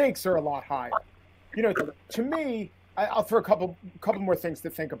 the stakes are a lot higher. To me, I'll throw a couple more things to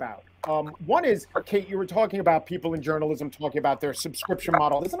think about. One is, Kate, you were talking about people in journalism talking about their subscription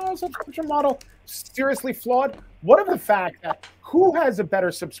model. Isn't our subscription model seriously flawed? What of the fact that who has a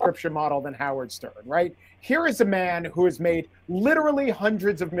better subscription model than Howard Stern, right? Here is a man who has made literally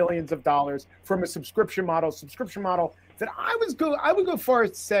hundreds of millions of dollars from a subscription model that I would go far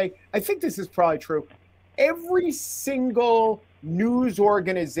as to say, I think this is probably true. Every single news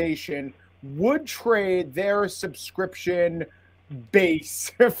organization would trade their subscription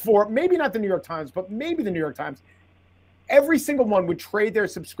base for, maybe not the New York Times, but maybe the New York Times. Every single one would trade their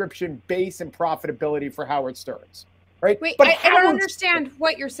subscription base and profitability for Howard Stern's, right? Wait, I don't understand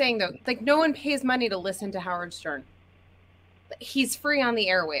what you're saying, though. Like, no one pays money to listen to Howard Stern. He's free on the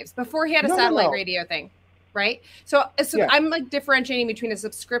airwaves. Before he had a satellite radio thing, right? So yeah. I'm like differentiating between a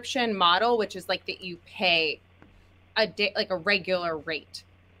subscription model, which is like that you pay like a regular rate.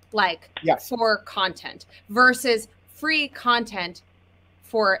 For content versus free content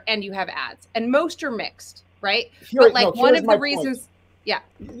and you have ads, and most are mixed, right? One of the reasons,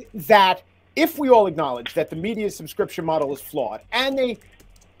 that if we all acknowledge that the media subscription model is flawed and they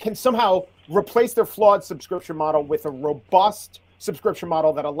can somehow replace their flawed subscription model with a robust subscription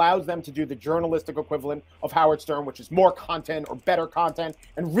model that allows them to do the journalistic equivalent of Howard Stern, which is more content or better content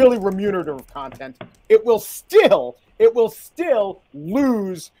and really remunerative content, it will still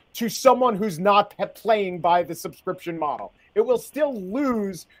lose to someone who's not playing by the subscription model. It will still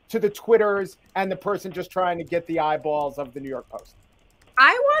lose to the Twitters and the person just trying to get the eyeballs of the New York Post.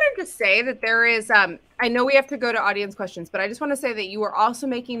 I wanted to say that there is, I know we have to go to audience questions, but I just want to say that you were also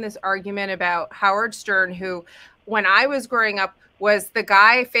making this argument about Howard Stern, who, when I was growing up, was the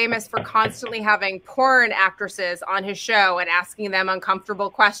guy famous for constantly having porn actresses on his show and asking them uncomfortable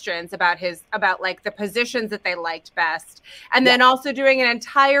questions about like the positions that they liked best. And then also doing an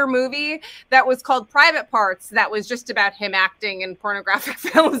entire movie that was called Private Parts that was just about him acting in pornographic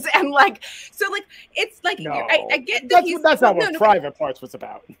films. And like, so like, it's like, No, I get that that's not what Private Parts was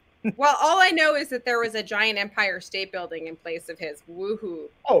about. Well, all I know is that there was a giant Empire State Building in place of his. Woohoo.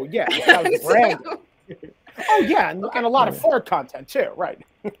 Oh, yeah. That was brand. Oh, yeah. And a lot of Ford content, too. Right.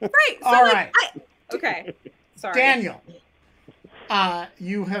 Right. So all right. Okay. Sorry. Daniel,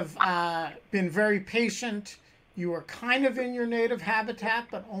 you have been very patient. You are kind of in your native habitat,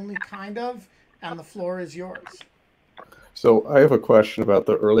 but only kind of. And the floor is yours. So I have a question about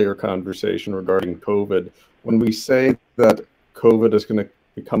the earlier conversation regarding COVID. When we say that COVID is going to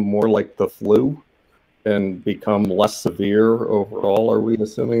become more like the flu and become less severe overall, are we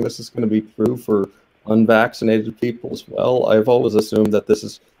assuming this is going to be true for unvaccinated people as well? I've always assumed that this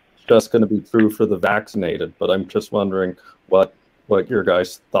is just going to be true for the vaccinated, but I'm just wondering what your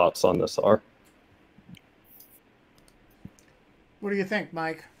guys' thoughts on this are. What do you think,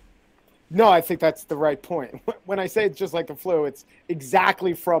 Mike? No, I think that's the right point. When I say it's just like the flu, it's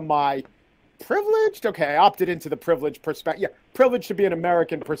exactly from my privileged. Okay, I opted into the privileged perspective. Yeah, privilege should be an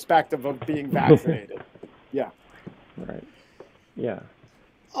American perspective of being vaccinated. Yeah. Right. Yeah.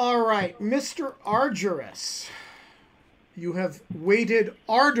 All right, Mr. Arduous, you have waited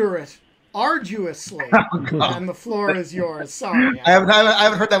arduously, and the floor is yours. Sorry, I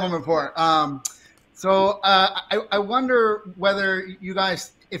haven't heard that one before. So I wonder whether you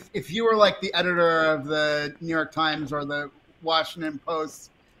guys, if you were like the editor of the New York Times or the Washington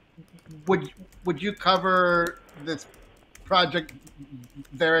Post, would you cover this Project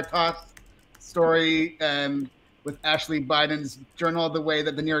Veritas story with Ashley Biden's journal the way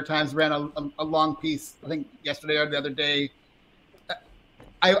that the New York Times ran a long piece, I think yesterday or the other day?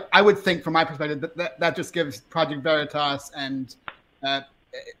 I would think, from my perspective, that just gives Project Veritas and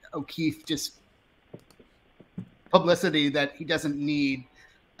O'Keefe just publicity that he doesn't need.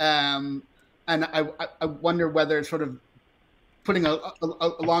 And I wonder whether sort of putting a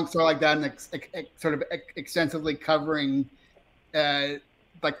long story like that and sort of extensively covering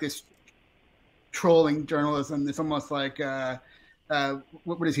like this trolling journalism, it's almost like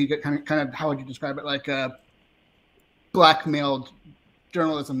what is he kind of how would you describe it, like blackmailed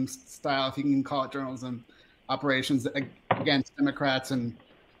journalism style, if you can call it journalism, operations against Democrats and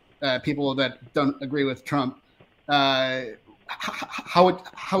people that don't agree with Trump. How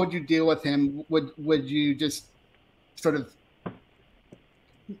would you deal with him? Would you just sort of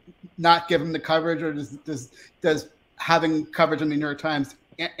not give him the coverage, or does having coverage in the New York Times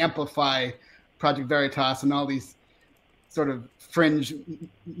amplify Project Veritas and all these sort of fringe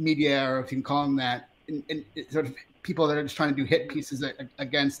media, or if you can call them that, and sort of people that are just trying to do hit pieces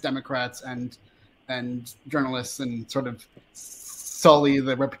against Democrats and journalists and sort of sully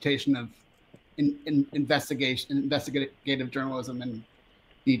the reputation of investigative journalism and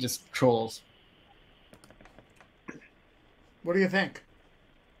be just trolls? What do you think?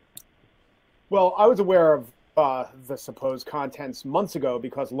 Well, I was aware of the supposed contents months ago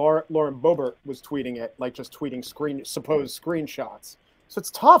because Lauren Boebert was tweeting it, like just tweeting supposed screenshots. So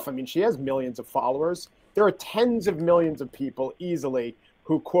it's tough. I mean, she has millions of followers. There are tens of millions of people easily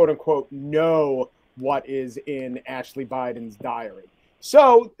who, quote unquote, know what is in Ashley Biden's diary.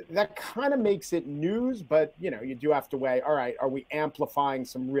 So that kind of makes it news, but you do have to weigh, all right, are we amplifying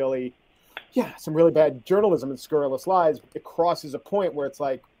some really bad journalism and scurrilous lies? It crosses a point where it's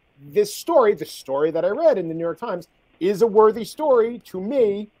like, the story that I read in the New York Times is a worthy story to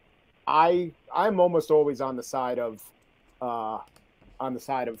me. I'm almost always on the side of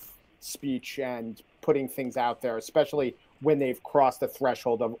speech and putting things out there, especially when they've crossed the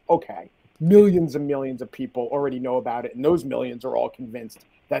threshold of, okay, millions and millions of people already know about it, and those millions are all convinced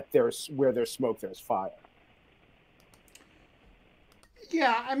that where there's smoke, there's fire.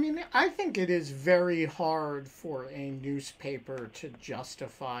 Yeah, I mean, I think it is very hard for a newspaper to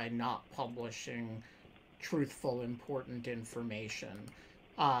justify not publishing truthful, important information.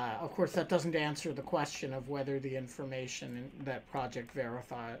 Of course, that doesn't answer the question of whether the information that Project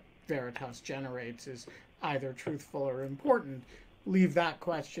Veritas generates is either truthful or important. Leave that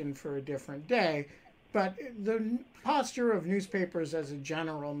question for a different day. But the posture of newspapers as a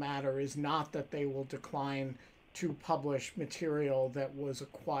general matter is not that they will decline to publish material that was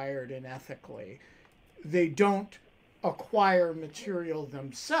acquired unethically. They don't acquire material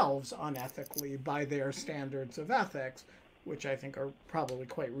themselves unethically by their standards of ethics, which I think are probably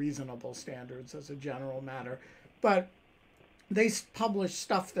quite reasonable standards as a general matter. But they publish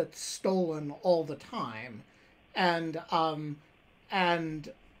stuff that's stolen all the time, and and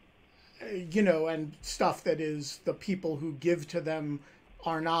stuff that is the people who give to them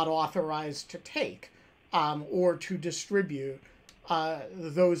are not authorized to take or to distribute.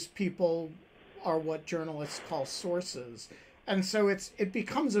 Those people are what journalists call sources. And so it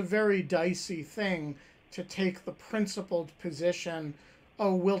becomes a very dicey thing to take the principled position,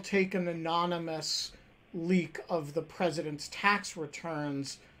 oh, we'll take an anonymous leak of the president's tax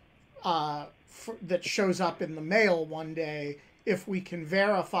returns that shows up in the mail one day if we can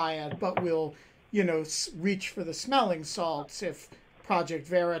verify it, but we'll, reach for the smelling salts if Project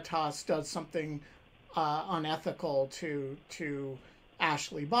Veritas does something unethical to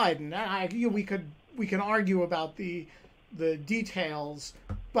Ashley Biden. We can argue about the details,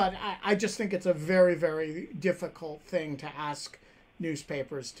 but I just think it's a very, very difficult thing to ask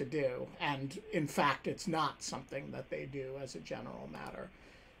newspapers to do, and in fact, it's not something that they do as a general matter.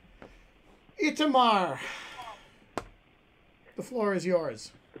 Itamar, the floor is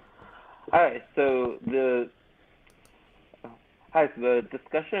yours. Hi. So the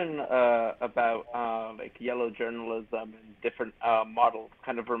discussion about like yellow journalism and different models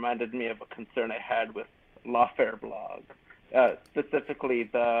kind of reminded me of a concern I had with Lawfare blog, specifically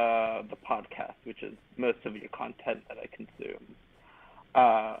the podcast, which is most of your content that I consume.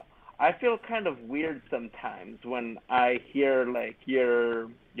 I feel kind of weird sometimes when I hear like your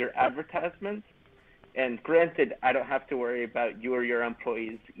advertisements. And granted, I don't have to worry about you or your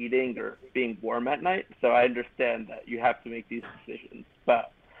employees eating or being warm at night, so I understand that you have to make these decisions.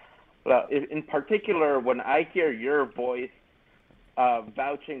 But in particular, when I hear your voice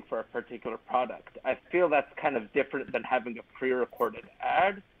vouching for a particular product, I feel that's kind of different than having a pre-recorded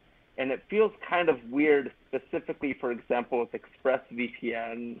ad. And it feels kind of weird, specifically, for example, with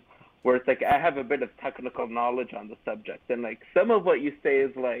ExpressVPN, where it's like I have a bit of technical knowledge on the subject. And like some of what you say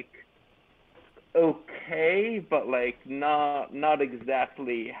is like, okay, but like not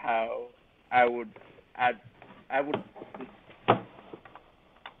exactly how I would.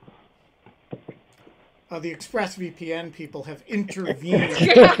 The ExpressVPN people have intervened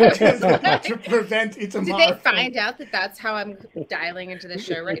to prevent Itamar. Did they find out that that's how I'm dialing into the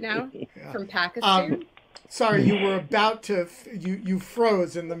show right now from Pakistan? Sorry, you were about to. You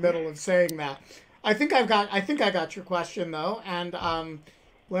froze in the middle of saying that. I think I got your question though, and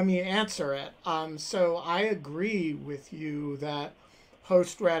let me answer it. So I agree with you that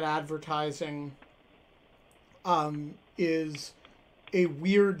host-read advertising is a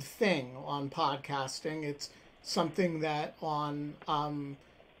weird thing on podcasting. It's something that on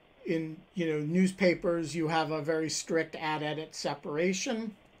in newspapers you have a very strict ad edit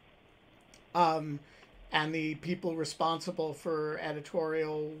separation, and the people responsible for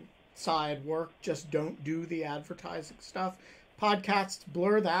editorial side work just don't do the advertising stuff. Podcasts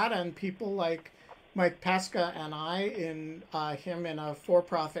blur that, and people like Mike Pesca and I, him in a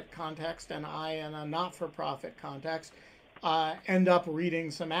for-profit context and I in a not-for-profit context, end up reading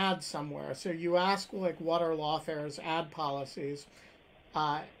some ads somewhere. So you ask, like, what are Lawfare's ad policies?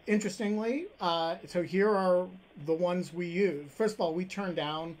 Interestingly, so here are the ones we use. First of all, we turn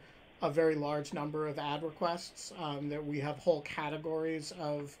down a very large number of ad requests. That we have whole categories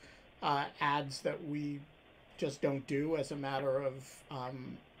of ads that we just don't do as a matter of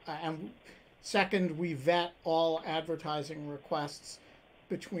and second, we vet all advertising requests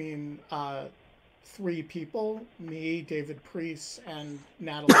between 3 people, me, David Priest, and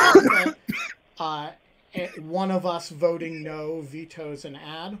Natalie. One of us voting no vetoes an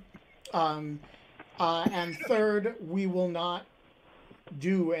ad. And third, we will not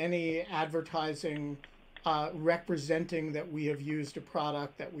do any advertising representing that we have used a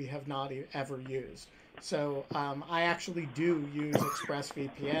product that we have not ever used. So I actually do use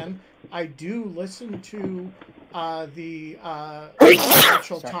ExpressVPN. I do listen to the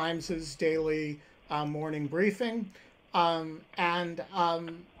Financial Times' daily morning briefing, and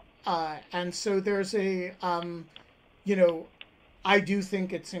so there's a I do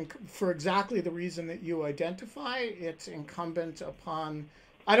think it's for exactly the reason that you identify. It's incumbent upon.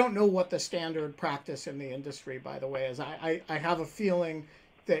 I don't know what the standard practice in the industry, by the way, is. I have a feeling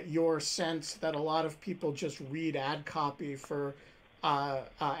that your sense that a lot of people just read ad copy for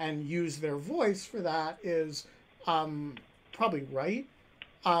and use their voice for that is probably right.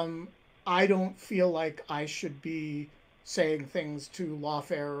 I don't feel like I should be saying things to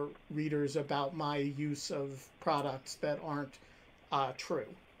Lawfare readers about my use of products that aren't true.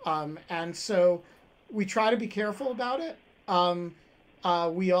 And so we try to be careful about it.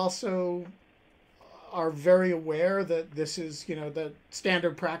 We also are very aware that this is, you know, the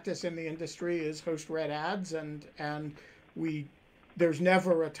standard practice in the industry is host read ads, and there's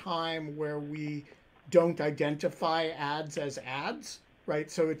never a time where we don't identify ads as ads, right?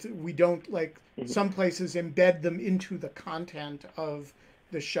 So we don't, like, some places embed them into the content of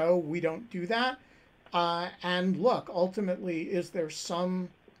the show. We don't do that. And look, ultimately, is there some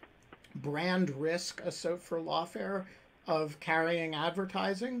brand risk for Lawfare of carrying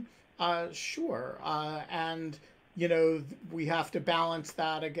advertising? Sure. And, you know, we have to balance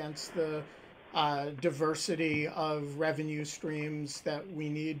that against the diversity of revenue streams that we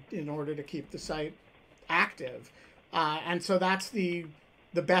need in order to keep the site active. And so that's the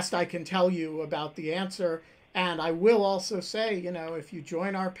best I can tell you about the answer. And I will also say, you know, if you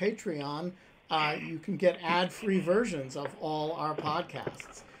join our Patreon, you can get ad-free versions of all our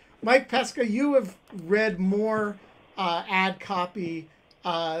podcasts. Mike Pesca, you have read more ad copy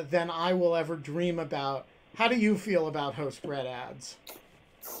than I will ever dream about. How do you feel about host-read ads?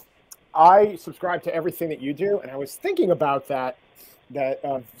 I subscribe to everything that you do, and I was thinking about that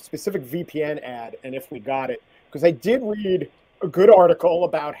specific VPN ad, and if we got it, because I did read a good article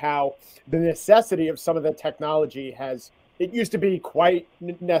about how the necessity of some of the technology it used to be quite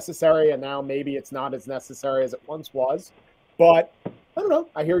necessary, and now maybe it's not as necessary as it once was. But I don't know.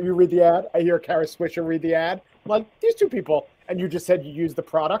 I hear you read the ad. I hear Kara Swisher read the ad. I'm like, these two people, and you just said you use the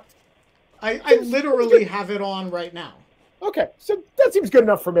product. I literally have it on right now. Okay, so that seems good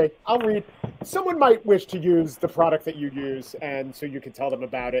enough for me. I'll read. Someone might wish to use the product that you use, and so you can tell them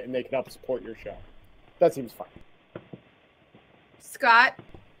about it, and they can help support your show. That seems fine. Scott,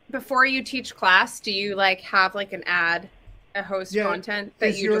 before you teach class, do you have an ad, a host content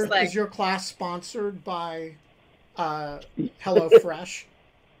that you just like? Is your class sponsored by HelloFresh?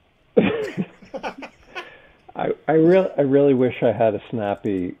 I really wish I had a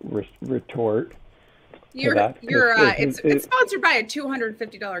snappy retort. It's sponsored by a $250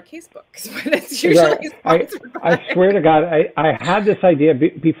 casebook. But it's usually sponsored by. I swear to God, I had this idea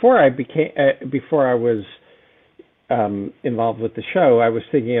before I was involved with the show. I was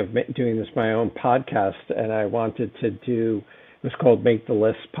thinking of doing this my own podcast, and I wanted to do. It was called Make the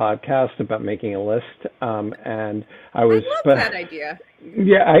List podcast, about making a list. And I love that idea.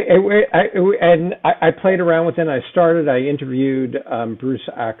 Yeah, I played around with it. I interviewed Bruce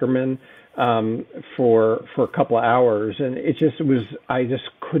Ackerman for a couple of hours, and I just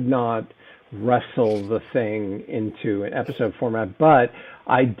could not wrestle the thing into an episode format. But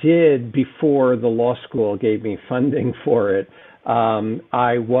I did, before the law school gave me funding for it,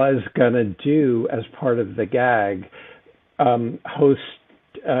 I was gonna do, as part of the gag, host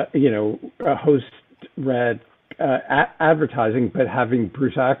read advertising, but having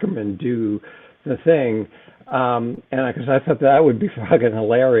Bruce Ackerman do the thing. And because I thought that would be fucking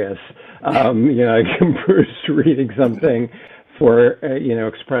hilarious. Bruce reading something for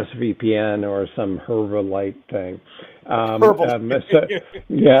ExpressVPN or some Herbalife thing.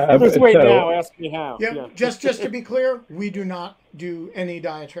 Wait now, ask me how. Yeah. Just to be clear, we do not do any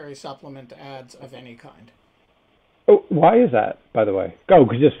dietary supplement ads of any kind. Oh, why is that, by the way?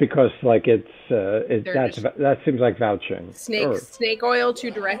 Just because that seems like vouching. Snake oil too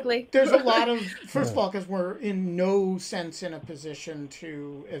directly. There's a lot of, first of all, because we're in no sense in a position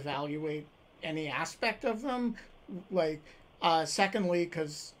to evaluate any aspect of them. Secondly,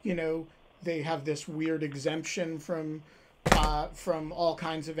 because they have this weird exemption from all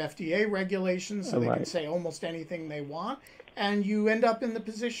kinds of FDA regulations, so they can say almost anything they want. And you end up in the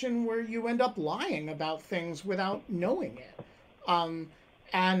position where you end up lying about things without knowing it.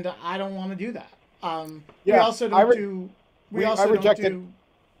 And I don't want to do that. We also don't do...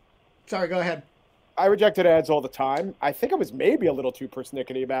 Sorry, go ahead. I rejected ads all the time. I think I was maybe a little too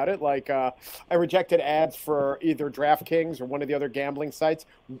persnickety about it. I rejected ads for either DraftKings or one of the other gambling sites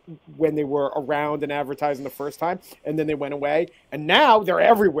when they were around and advertising the first time, and then they went away. And now they're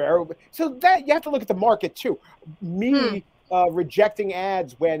everywhere. So that you have to look at the market too. Rejecting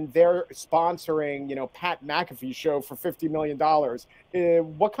ads when they're sponsoring, Pat McAfee's show for $50 million.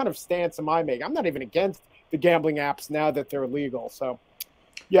 What kind of stance am I making? I'm not even against the gambling apps now that they're legal. So,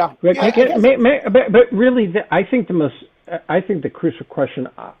 yeah. But really, I think the crucial question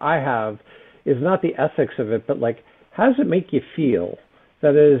I have is not the ethics of it, but how does it make you feel?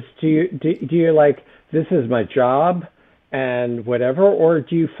 That is, do you like, this is my job and whatever, or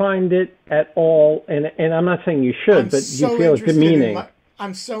do you find it at all, and I'm not saying you should, but do you feel it's demeaning?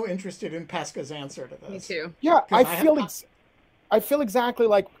 I'm so interested in Pesca's answer to this. Me too. Yeah, I feel exactly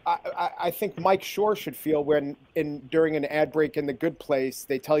like I think Mike Shore should feel when during an ad break in The Good Place,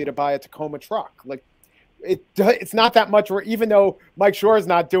 they tell you to buy a Tacoma truck. it's not that much. Or even though Mike Shore is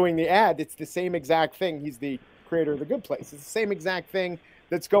not doing the ad, it's the same exact thing. He's the creator of The Good Place. It's the same exact thing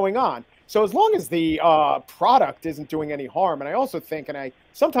that's going on. So as long as the product isn't doing any harm, and I also think, and I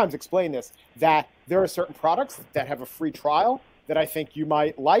sometimes explain this, that there are certain products that have a free trial that I think you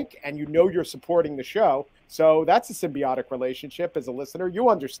might like, and you're supporting the show. So that's a symbiotic relationship. As a listener, you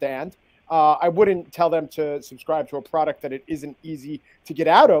understand. I wouldn't tell them to subscribe to a product that it isn't easy to get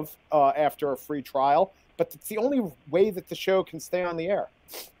out of after a free trial, but it's the only way that the show can stay on the air.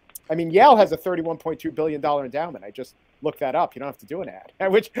 I mean, Yale has a $31.2 billion endowment. I just looked that up. You don't have to do an ad. I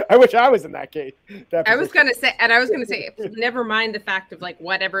wish I was in that case. I was gonna say, never mind the fact of like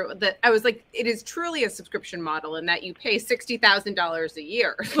whatever that I was like, it is truly a subscription model in that you pay $60,000 a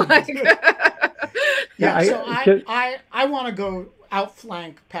year. Like, yeah. So I want to go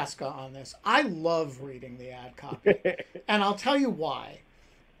outflank Pesca on this. I love reading the ad copy, and I'll tell you why.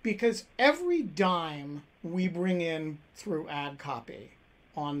 Because every dime we bring in through ad copy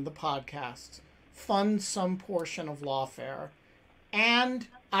on the podcast funds some portion of Lawfare, and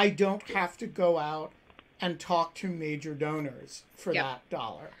I don't have to go out and talk to major donors for that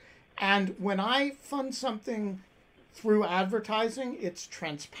dollar. And when I fund something through advertising, it's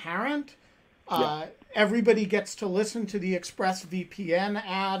transparent. Everybody gets to listen to the ExpressVPN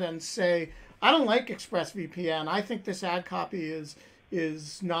ad and say, I don't like ExpressVPN. I think this ad copy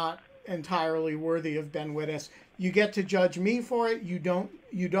is not entirely worthy of Ben Wittes. You get to judge me for it. You don't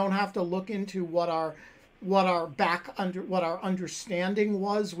have to look into what our understanding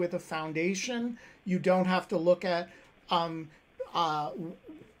was with a foundation. You don't have to look at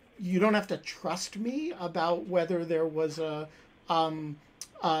you don't have to trust me about whether there was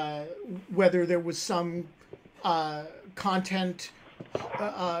some content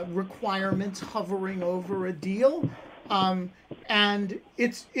requirements hovering over a deal. And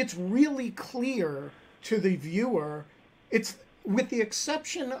it's really clear to the viewer. It's, with the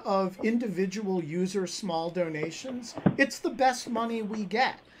exception of individual user small donations, it's the best money we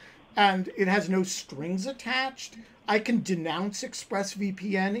get. And it has no strings attached. I can denounce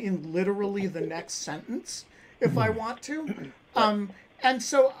ExpressVPN in literally the next sentence if I want to. And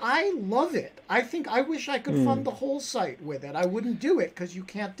so I love it. I wish I could fund the whole site with it. I wouldn't do it because you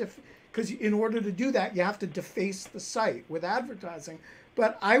can't because in order to do that, you have to deface the site with advertising.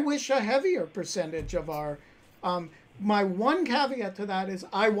 But I wish a heavier percentage of our... my one caveat to that is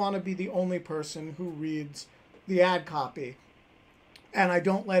I want to be the only person who reads the ad copy. And I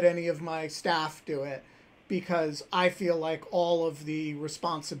don't let any of my staff do it because I feel like all of the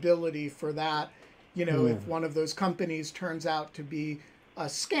responsibility for that, if one of those companies turns out to be a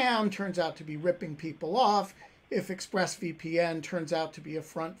scam, turns out to be ripping people off, if ExpressVPN turns out to be a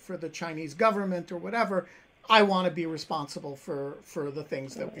front for the Chinese government or whatever, I want to be responsible for the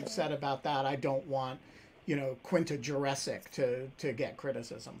things that we've said about that. I don't want, Quinta Jurecic to get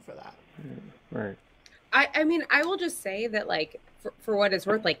criticism for that. Right. I mean, I will just say that, like, for what it's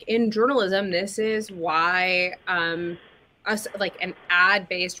worth, like in journalism, this is why us like an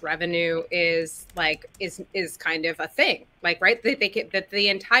ad-based revenue is kind of a thing. Like, right, that the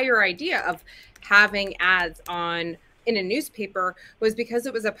entire idea of having ads on in a newspaper was because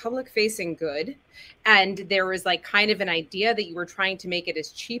it was a public-facing good, and there was like kind of an idea that you were trying to make it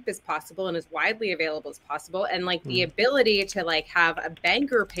as cheap as possible and as widely available as possible, and like the ability to like have a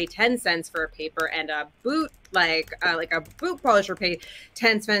banker pay 10 cents for a paper and a boot like a boot polisher pay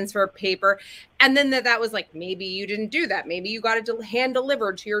 10 cents for a paper, and then that was like, maybe you didn't do that, maybe you got it hand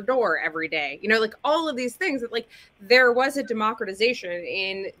delivered to your door every day, like all of these things that like there was a democratization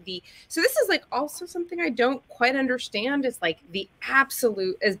in the. So this is like also something I don't quite understand is like the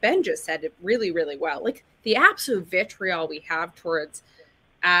absolute, as Ben just said it really well, like the absolute vitriol we have towards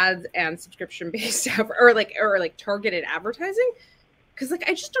ads and subscription-based or targeted advertising, because like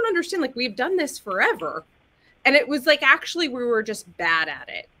I just don't understand. Like, we've done this forever, and it was like actually we were just bad at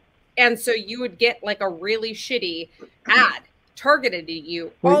it, and so you would get like a really shitty ad targeted at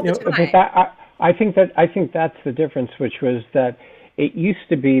you all the time. But I think that's the difference, which was that it used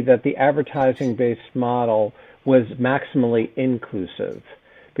to be that the advertising-based model was maximally inclusive,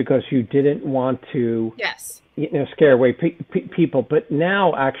 because you didn't want to scare away people. But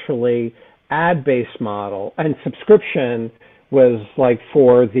now actually ad-based model and subscription was like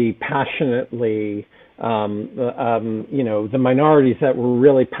for the passionately, the minorities that were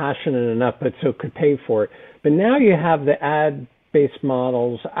really passionate enough but so could pay for it. But now you have the ad-based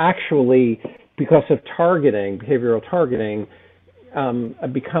models actually, because of targeting, behavioral targeting,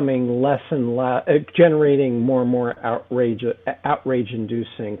 becoming less and less, generating more and more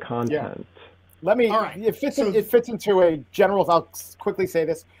outrage-inducing content. Let me. It fits into a general. I'll quickly say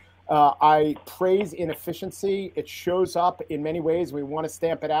this. I praise inefficiency. It shows up in many ways. We want to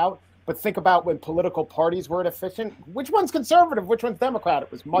stamp it out. But think about when political parties were inefficient. Which one's conservative? Which one's Democrat?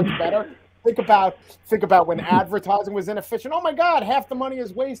 It was much better. Think about when advertising was inefficient. Oh my God, half the money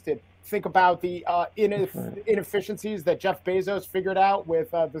is wasted. Think about the inefficiencies that Jeff Bezos figured out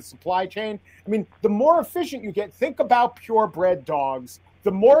with the supply chain. I mean, the more efficient you get, think about purebred dogs.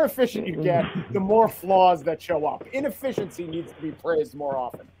 The more efficient you get, the more flaws that show up. Inefficiency needs to be praised more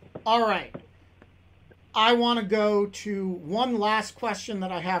often. All right. I want to go to one last question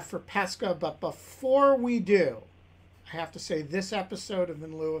that I have for Pesca, but before we do, I have to say this episode of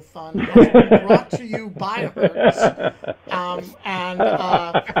In Lieu of Fun has been brought to you by Hertz. There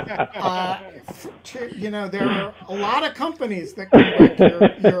are a lot of companies that can wreck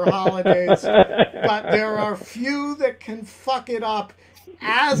your holidays, but there are few that can fuck it up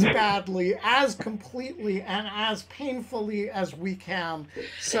as badly, as completely, and as painfully as we can.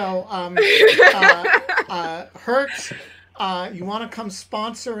 So, Hertz, you want to come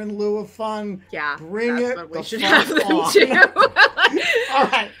sponsor In Lieu of Fun? Yeah, bring that's it. what we the should fuck have them on. do. All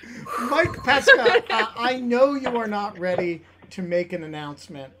right, Mike Pesca, I know you are not ready to make an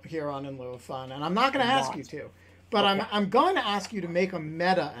announcement here on In Lieu of Fun, and I'm not going to ask you to, but okay. I'm going to ask you to make a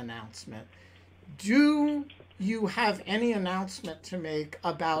meta announcement. Do you have any announcement to make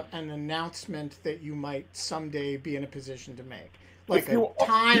about an announcement that you might someday be in a position to make? Like a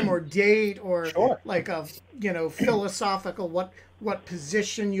time or date, or sure. like a philosophical what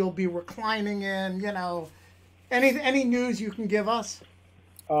position you'll be reclining in, any news you can give us?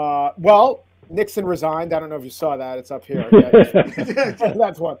 Well, Nixon resigned. I don't know if you saw that. It's up here. Yeah.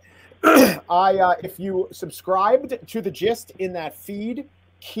 That's one. If you subscribed to the Gist in that feed,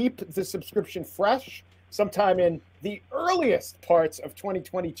 keep the subscription fresh. Sometime in the earliest parts of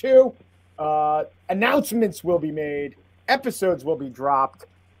 2022, announcements will be made, episodes will be dropped,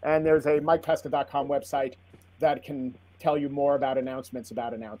 and there's a MikePesca.com website that can tell you more about announcements.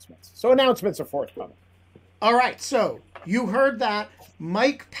 So announcements are forthcoming. All right, so you heard that,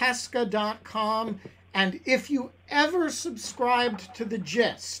 MikePesca.com, and if you ever subscribed to the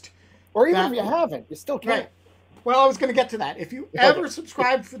Gist, or even if you haven't, you still can. Right. Well, I was going to get to that. If you ever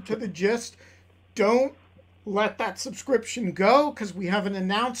subscribe to the Gist, don't let that subscription go, because we have an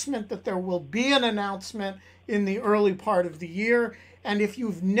announcement that there will be an announcement in the early part of the year. And if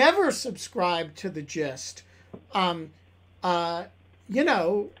you've never subscribed to the Gist, this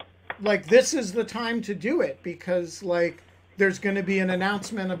is the time to do it, because there's going to be an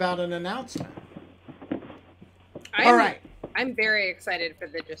announcement about an announcement. All right. I'm very excited for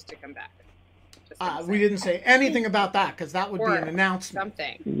the Gist to come back. We didn't say anything about that, because that would be an announcement.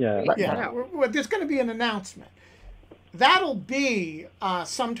 Something. Yeah. There's going to be an announcement. That'll be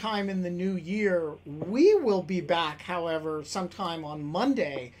sometime in the new year. We will be back, however, sometime on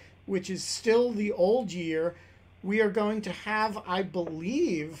Monday, which is still the old year. We are going to have, I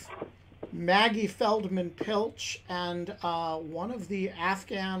believe, Maggie Feldman-Pilch and one of the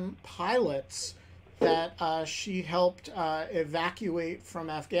Afghan pilots that she helped evacuate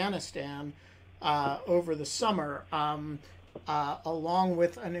from Afghanistan over the summer, along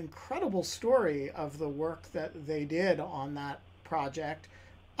with an incredible story of the work that they did on that project.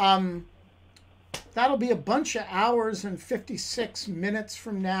 That'll be a bunch of hours and 56 minutes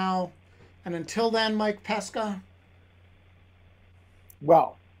from now. And until then, Mike Pesca?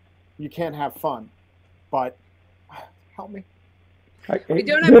 Well, you can't have fun, but help me. We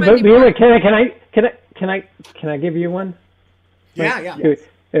don't have money. Can I give you one? Yeah.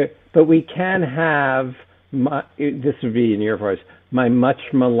 But we can have this would be in your voice, my much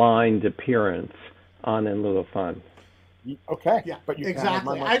maligned appearance on In Lieu of Fun. Okay. Yeah, but you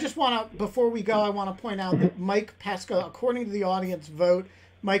exactly. I just want to, before we go, I want to point out that Mike Pesca, according to the audience vote,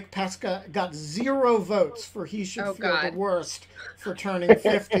 Mike Pesca got 0 votes for He Should Feel the Worst for turning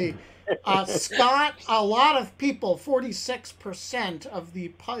 50. Scott, a lot of people, 46% of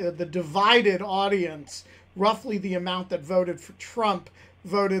the divided audience, roughly the amount that voted for Trump,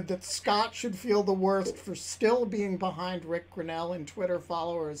 voted that Scott should feel the worst for still being behind Rick Grinnell in Twitter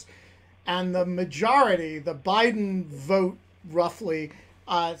followers. And the majority, the Biden vote roughly,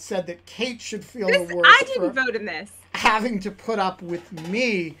 said that Kate should feel the worst. I didn't vote in this. Having to put up with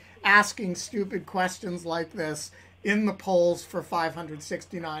me asking stupid questions like this in the polls for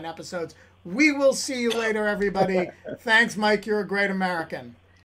 569 episodes. We will see you later, everybody. Thanks, Mike. You're a great American.